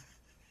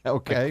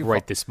 Okay. Like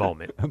right this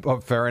moment.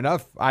 Fair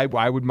enough. I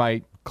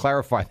might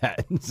clarify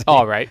that. And say,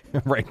 all right.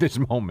 Right this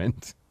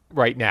moment.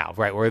 Right now,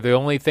 right. We're the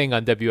only thing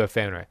on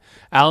WFAN, right?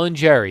 Alan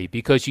Jerry,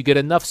 because you get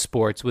enough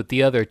sports with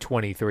the other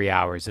 23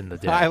 hours in the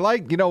day.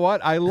 You know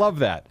what? I love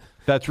that.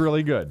 That's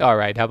really good. All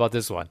right, how about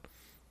this one?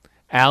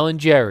 Alan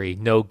Jerry,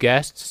 no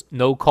guests,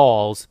 no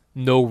calls,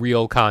 no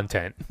real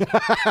content.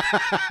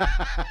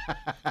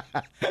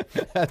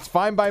 That's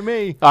fine by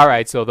me. All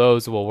right, so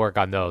we'll work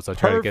on those. I'll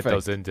try to Perfect. get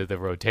those into the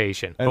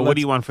rotation. But what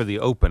do you want for the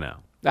open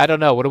now? I don't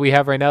know. What do we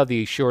have right now?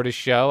 The shortest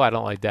show? I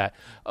don't like that.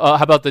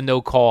 How about the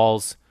no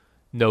calls,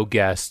 no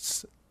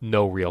guests,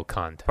 no real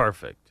content?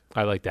 Perfect.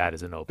 I like that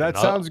as an open. That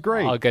sounds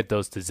great. I'll get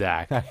those to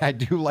Zach. I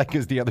do like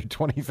is the other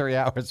 23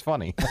 hours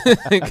funny.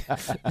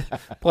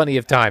 Plenty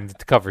of time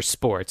to cover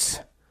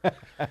sports.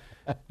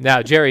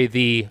 Now, Jerry,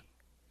 the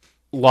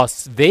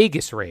Las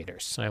Vegas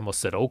Raiders, I almost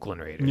said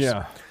Oakland Raiders.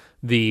 Yeah.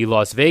 The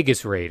Las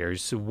Vegas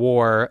Raiders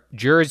wore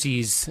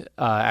jerseys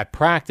at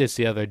practice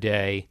the other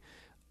day.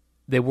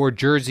 They wore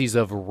jerseys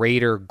of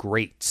Raider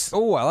greats.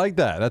 Oh, I like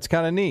that. That's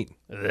kind of neat.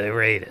 The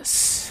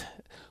Raiders.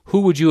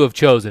 Who would you have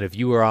chosen if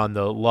you were on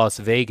the Las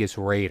Vegas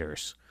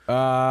Raiders?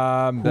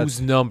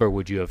 Whose number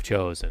would you have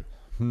chosen?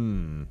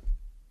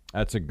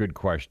 That's a good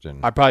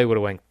question. I probably would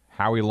have went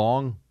Howie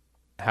Long?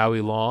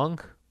 Howie Long.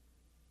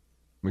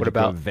 Would you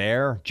go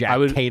there? Jack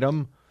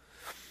Tatum?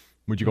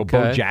 Would you go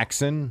Bo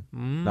Jackson?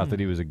 Not that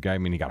he was a guy. I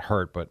mean, he got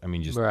hurt, but I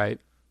mean, just right.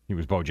 He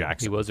was Bo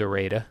Jackson. He was a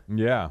Raider.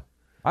 Yeah.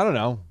 I don't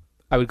know.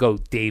 I would go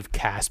Dave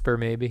Casper,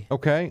 maybe.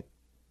 Okay.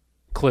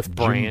 Cliff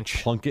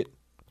Branch.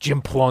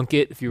 Jim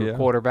Plunkett, if you were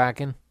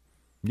quarterbacking.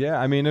 Yeah,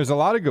 I mean, there's a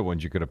lot of good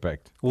ones you could have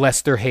picked.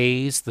 Lester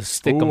Hayes, the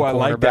stick-em cornerback. I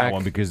like that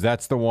one because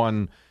that's the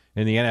one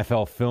in the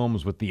NFL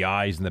films with the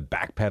eyes and the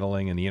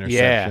backpedaling and the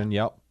interception.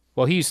 Yeah. Yep.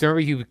 Well, he used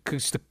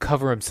to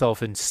cover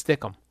himself in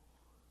stick-em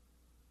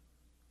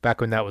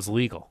back when that was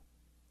legal.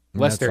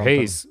 Lester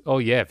Hayes. Oh,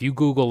 yeah. If you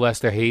Google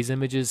Lester Hayes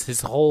images,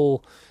 his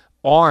whole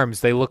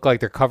arms, they look like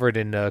they're covered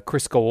in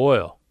Crisco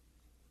oil.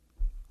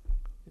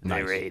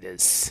 Nice. The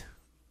Raiders.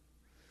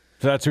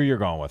 So that's who you're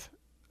going with.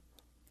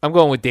 I'm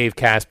going with Dave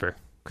Casper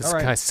because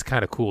right. it's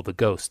kind of cool. The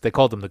Ghost. They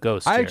called him the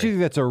Ghost. I Jerry. actually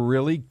think that's a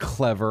really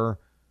clever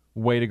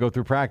way to go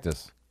through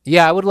practice.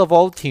 Yeah, I would love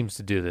all the teams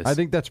to do this. I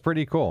think that's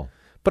pretty cool.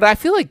 But I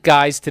feel like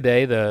guys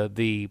today,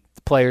 the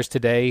players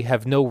today,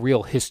 have no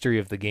real history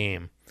of the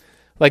game.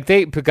 Like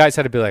guys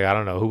had to be like, I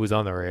don't know who was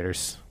on the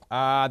Raiders.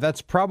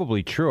 That's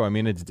probably true. I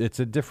mean, it's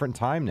a different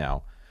time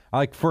now.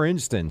 Like for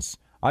instance,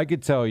 I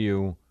could tell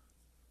you,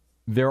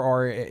 there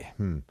are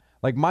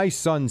like my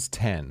son's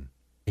 10.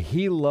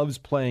 He loves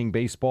playing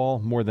baseball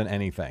more than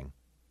anything.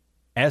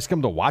 Ask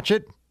him to watch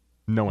it,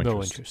 no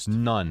interest.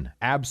 None,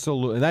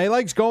 absolutely. And he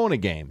likes going to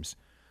games,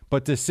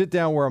 but to sit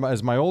down where,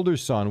 as my older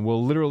son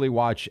will literally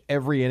watch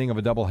every inning of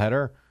a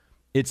doubleheader,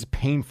 it's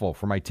painful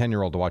for my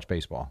 10-year-old to watch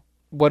baseball.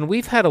 When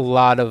we've had a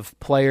lot of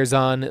players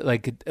on,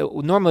 like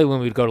normally when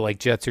we'd go to like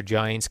Jets or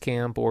Giants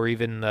camp or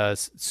even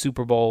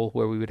Super Bowl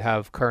where we would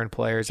have current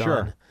players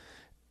on,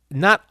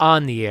 not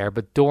on the air,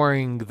 but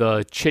during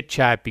the chit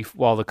chat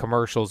while the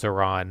commercials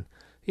are on,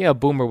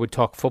 Boomer would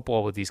talk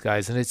football with these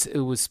guys, and it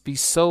would be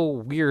so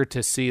weird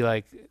to see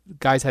like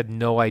guys had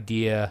no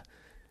idea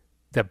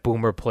that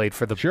Boomer played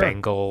for the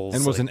Bengals.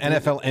 And was an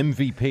NFL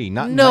MVP,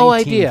 not no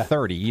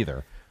 1930 idea.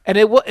 either. And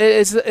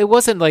it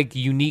wasn't like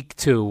unique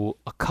to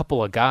a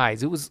couple of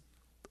guys. It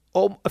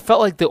felt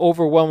like the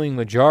overwhelming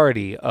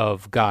majority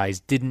of guys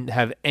didn't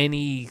have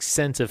any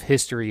sense of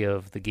history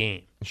of the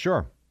game.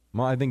 Sure.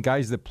 Well, I think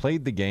guys that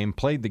played the game.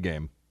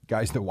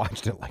 Guys that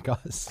watched it like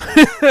us.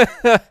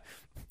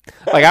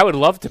 Like, I would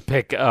love to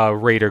pick a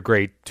Raider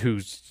great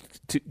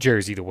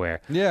jersey to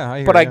wear. Yeah, I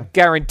hear But I ya.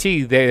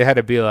 guarantee they had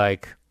to be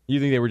like... You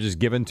think they were just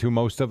given to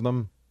most of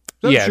them?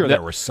 I'm sure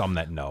there were some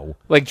that know.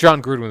 Like,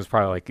 John Gruden was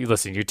probably like,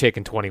 listen, you're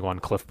taking 21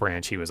 Cliff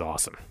Branch. He was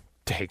awesome.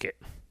 Take it.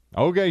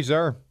 Okay,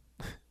 sir.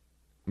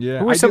 Yeah.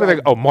 Who were some of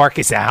the... Oh,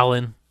 Marcus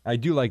Allen. I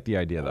do like the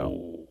idea,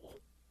 though.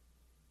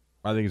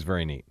 I think it's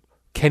very neat.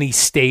 Kenny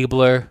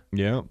Stabler.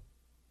 Yeah.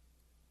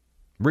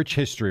 Rich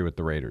history with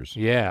the Raiders.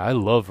 Yeah, I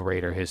love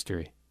Raider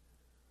history.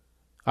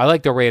 I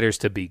like the Raiders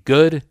to be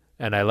good,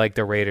 and I like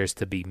the Raiders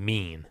to be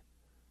mean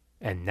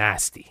and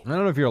nasty. I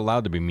don't know if you're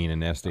allowed to be mean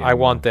and nasty I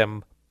want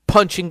them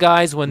punching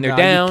guys when they're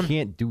down. You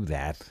can't do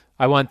that.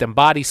 I want them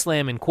body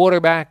slamming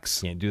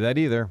quarterbacks. Can't do that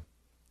either.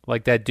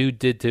 Like that dude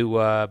did to...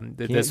 Can't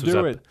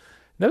do it.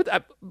 No,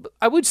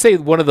 I would say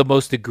one of the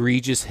most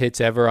egregious hits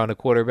ever on a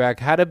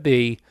quarterback had to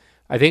be...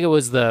 I think it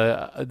was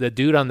the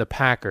dude on the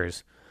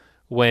Packers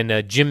when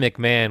Jim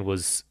McMahon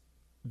was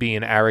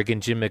being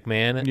arrogant Jim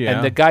McMahon. Yeah.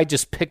 And the guy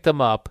just picked him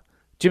up.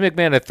 Jim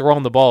McMahon had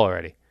thrown the ball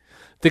already.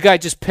 The guy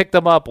just picked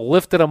him up,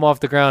 lifted him off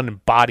the ground,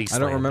 and body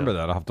slammed I don't remember him.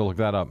 that. I'll have to look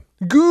that up.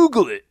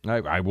 Google it.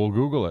 I will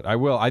Google it. I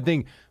will. I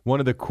think one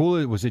of the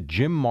coolest, was it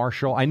Jim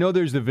Marshall? I know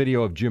there's the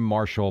video of Jim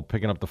Marshall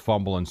picking up the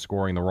fumble and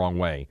scoring the wrong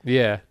way.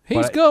 Yeah.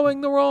 He's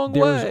going the wrong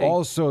way. There's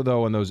also,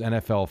 though, in those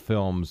NFL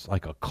films,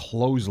 like a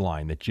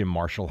clothesline that Jim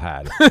Marshall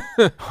had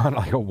on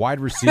like a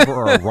wide receiver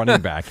or a running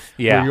back.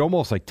 Yeah. Where he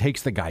almost like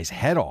takes the guy's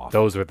head off.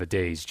 Those were the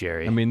days,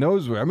 Jerry. I mean, it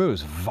was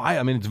violent.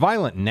 I mean, it's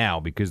violent now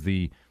because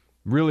the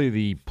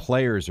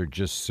players are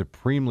just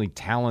supremely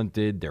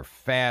talented. They're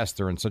fast.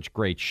 They're in such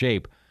great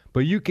shape.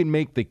 But you can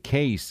make the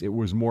case it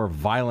was more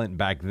violent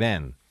back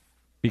then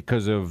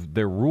because of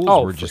their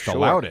rules were just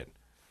allowed it.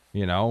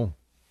 You know?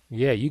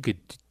 Yeah, you could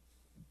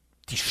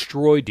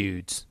destroy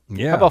dudes.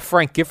 Yeah. How about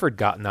Frank Gifford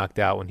got knocked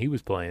out when he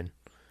was playing?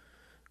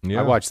 Yeah.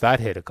 I watched that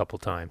hit a couple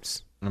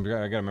times. I got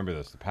to remember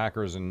this. The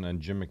Packers and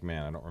Jim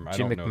McMahon. I don't remember.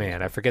 Jim I don't know McMahon.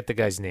 this. I forget the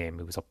guy's name.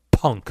 He was a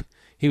punk.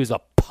 He was a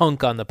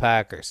punk on the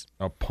Packers.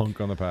 A punk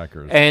on the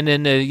Packers. And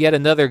then yet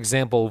another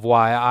example of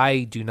why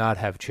I do not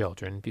have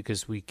children,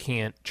 because we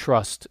can't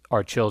trust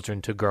our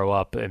children to grow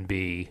up and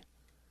be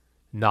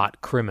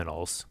not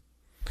criminals.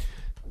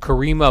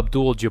 Kareem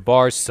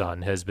Abdul-Jabbar's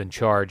son has been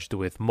charged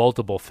with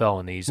multiple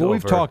felonies. Well,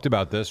 we've talked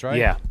about this, right?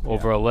 Yeah,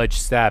 over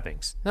alleged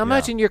stabbings. Now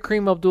imagine you're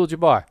Kareem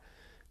Abdul-Jabbar.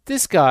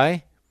 This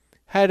guy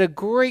had a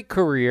great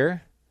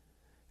career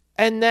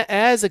and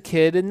as a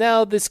kid, and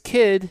now this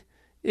kid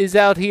is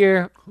out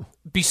here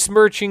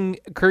besmirching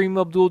Kareem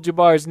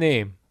Abdul-Jabbar's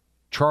name.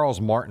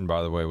 Charles Martin,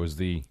 by the way, was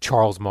the...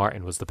 Charles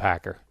Martin was the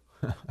Packer.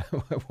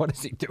 What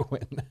is he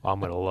doing? I'm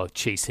going to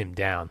chase him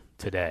down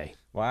today.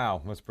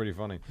 Wow, that's pretty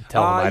funny.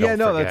 Tell him I don't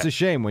forget. That's a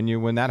shame.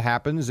 When that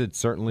happens, it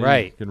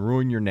certainly can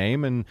ruin your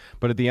name.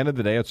 But at the end of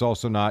the day, it's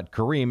also not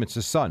Kareem; it's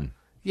his son.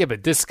 Yeah,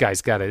 but this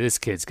kid's got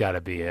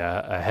to be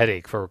a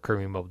headache for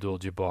Kareem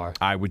Abdul-Jabbar.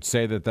 I would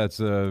say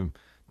that's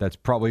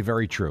probably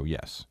very true.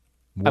 Yes.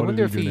 I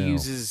wonder if he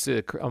uses.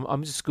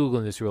 I'm just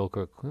googling this real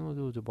quick. Kareem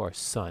Abdul-Jabbar's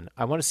son.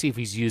 I want to see if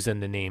he's using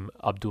the name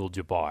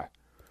Abdul-Jabbar.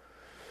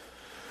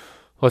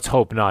 Let's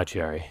hope not,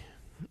 Jerry.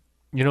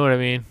 You know what I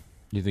mean?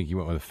 You think he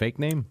went with a fake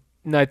name?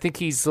 No, I think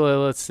he's,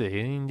 let's see.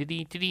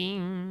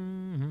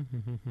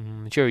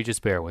 Jerry,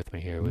 just bear with me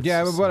here.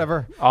 Yeah,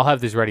 whatever. I'll have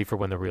this ready for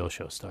when the real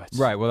show starts.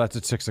 Right, well, that's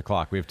at 6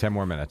 o'clock. We have 10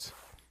 more minutes.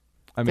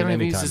 They don't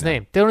even use his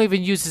name. They don't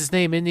even use his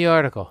name in the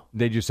article.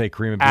 They just say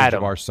Kareem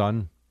Abdul-Jabbar's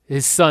son?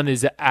 His son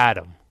is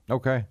Adam.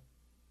 Okay.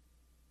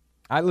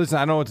 Listen,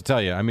 I don't know what to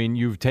tell you. I mean,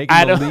 you've taken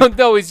Adam. the leap.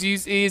 No, he's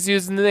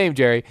using the name,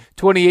 Jerry.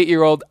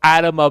 28-year-old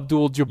Adam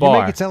Abdul-Jabbar.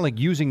 You make it sound like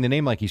using the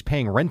name like he's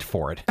paying rent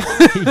for it.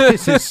 He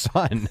is his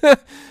son.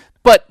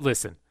 But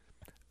listen,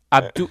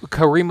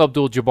 Kareem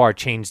Abdul-Jabbar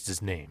changed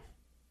his name.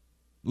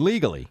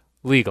 Legally.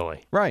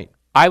 Right.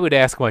 I would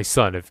ask my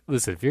son, if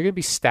you're going to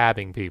be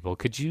stabbing people,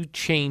 could you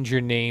change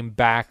your name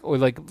back? Or,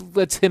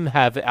 let's him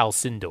have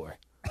Alcindor.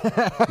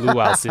 Lou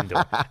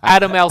Alcindor.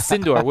 Adam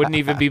Alcindor wouldn't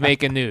even be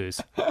making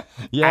news.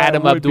 Yeah,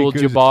 Adam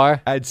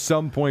Abdul-Jabbar. At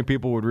some point,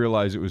 people would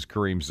realize it was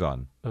Kareem's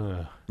son.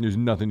 There's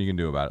nothing you can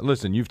do about it.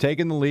 Listen, you've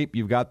taken the leap.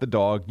 You've got the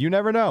dog. You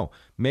never know.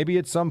 Maybe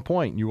at some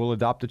point you will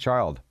adopt a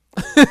child,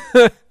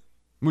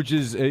 which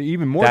is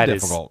even more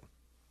difficult.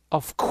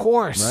 Of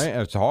course. Right?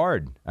 It's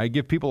hard. I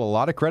give people a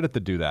lot of credit to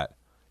do that.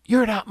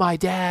 You're not my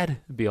dad.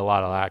 There'd be a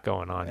lot of that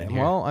going on in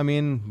here. Well, I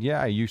mean,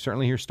 yeah, you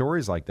certainly hear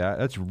stories like that.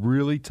 That's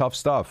really tough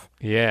stuff.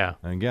 Yeah.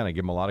 And again, I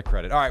give them a lot of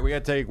credit. All right, we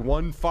got to take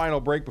one final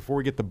break before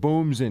we get the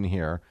booms in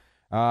here.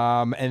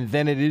 And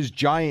then it is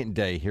Giant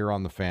Day here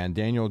on The Fan.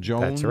 Daniel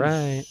Jones. That's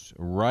right.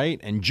 Right.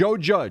 And Joe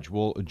Judge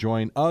will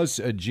join us.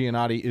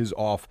 Giannotti is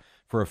off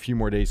for a few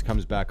more days,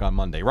 comes back on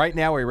Monday. Right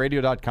now, a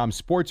radio.com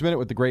Sports Minute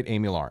with the great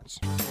Amy Lawrence.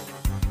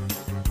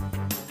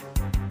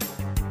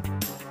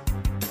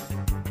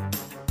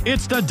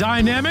 It's the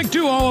dynamic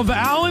duo of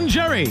Al and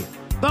Jerry,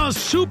 the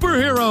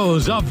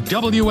superheroes of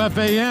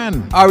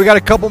WFAN. All right, we got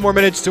a couple more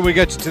minutes till we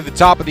get to the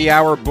top of the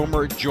hour.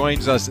 Boomer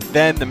joins us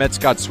then. The Mets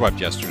got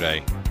swept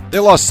yesterday. They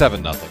lost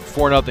 7-0,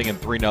 4-0,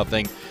 and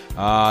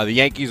 3-0. The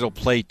Yankees will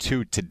play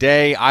 2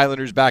 today.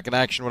 Islanders back in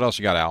action. What else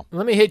you got, Al?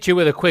 Let me hit you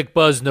with a quick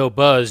buzz, no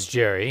buzz,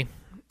 Jerry.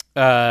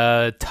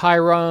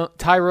 Tyronn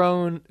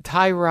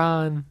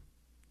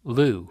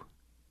Lue.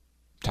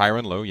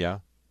 Tyronn Lue, yeah.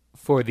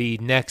 For the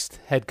next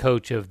head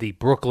coach of the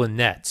Brooklyn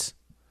Nets.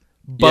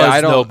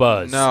 Buzz, no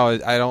buzz. No,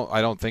 I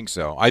don't think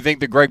so. I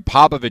think the Greg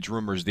Popovich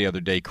rumors the other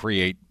day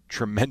create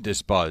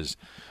tremendous buzz.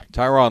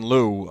 Tyronn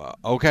Lue,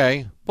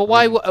 okay. But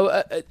why?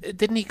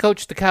 Didn't he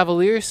coach the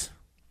Cavaliers?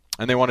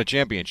 And they won a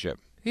championship.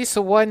 Yeah,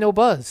 so why no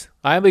buzz?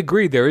 I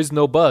agree there is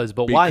no buzz,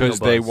 but why no buzz?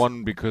 Because they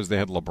won because they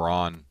had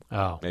LeBron.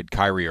 Oh. They had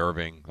Kyrie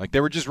Irving. Like,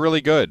 they were just really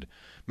good.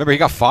 Remember, he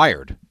got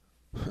fired.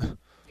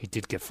 He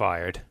did get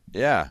fired.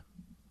 Yeah.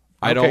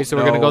 Okay, so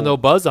we're going to go no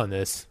buzz on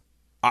this.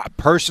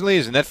 Personally,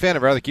 as a Net fan,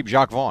 I'd rather keep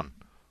Jacques Vaughn.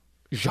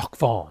 Jacques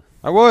Vaughn.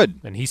 I would.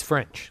 And he's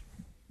French.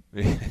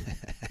 And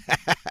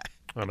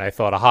I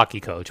thought a hockey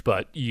coach,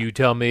 but you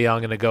tell me I'm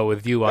going to go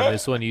with you on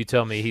this one. You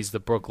tell me he's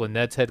the Brooklyn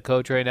Nets head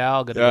coach right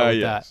now. I'm going to go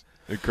with that.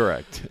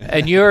 Correct.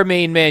 And your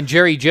main man,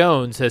 Jerry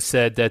Jones, has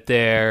said that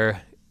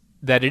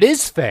it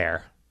is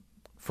fair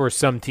for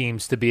some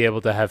teams to be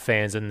able to have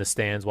fans in the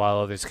stands while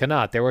others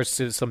cannot. There were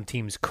some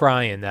teams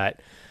crying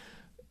that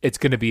it's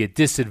going to be a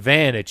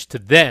disadvantage to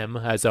them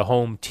as a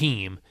home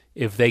team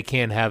if they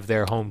can't have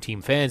their home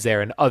team fans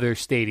there, and other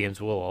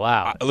stadiums will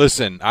allow it.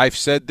 Listen, I've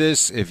said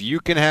this: if you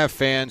can have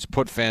fans,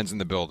 put fans in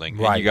the building.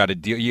 Right. And you got to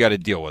deal. You got to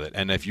deal with it.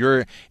 And if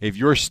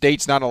your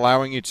state's not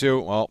allowing you to,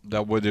 well,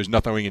 there's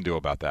nothing we can do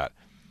about that.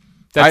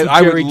 That's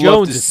what Jerry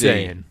Jones is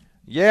saying.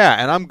 Yeah,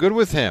 and I'm good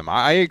with him.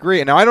 I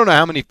agree. Now, I don't know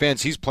how many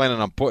fans he's planning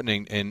on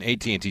putting in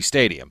AT&T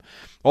Stadium.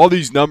 All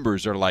these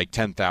numbers are like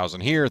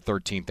 10,000 here,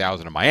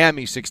 13,000 in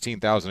Miami,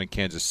 16,000 in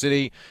Kansas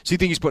City. So you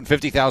think he's putting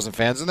 50,000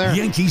 fans in there?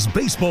 Yankees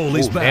baseball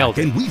is back,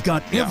 and we've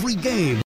got every game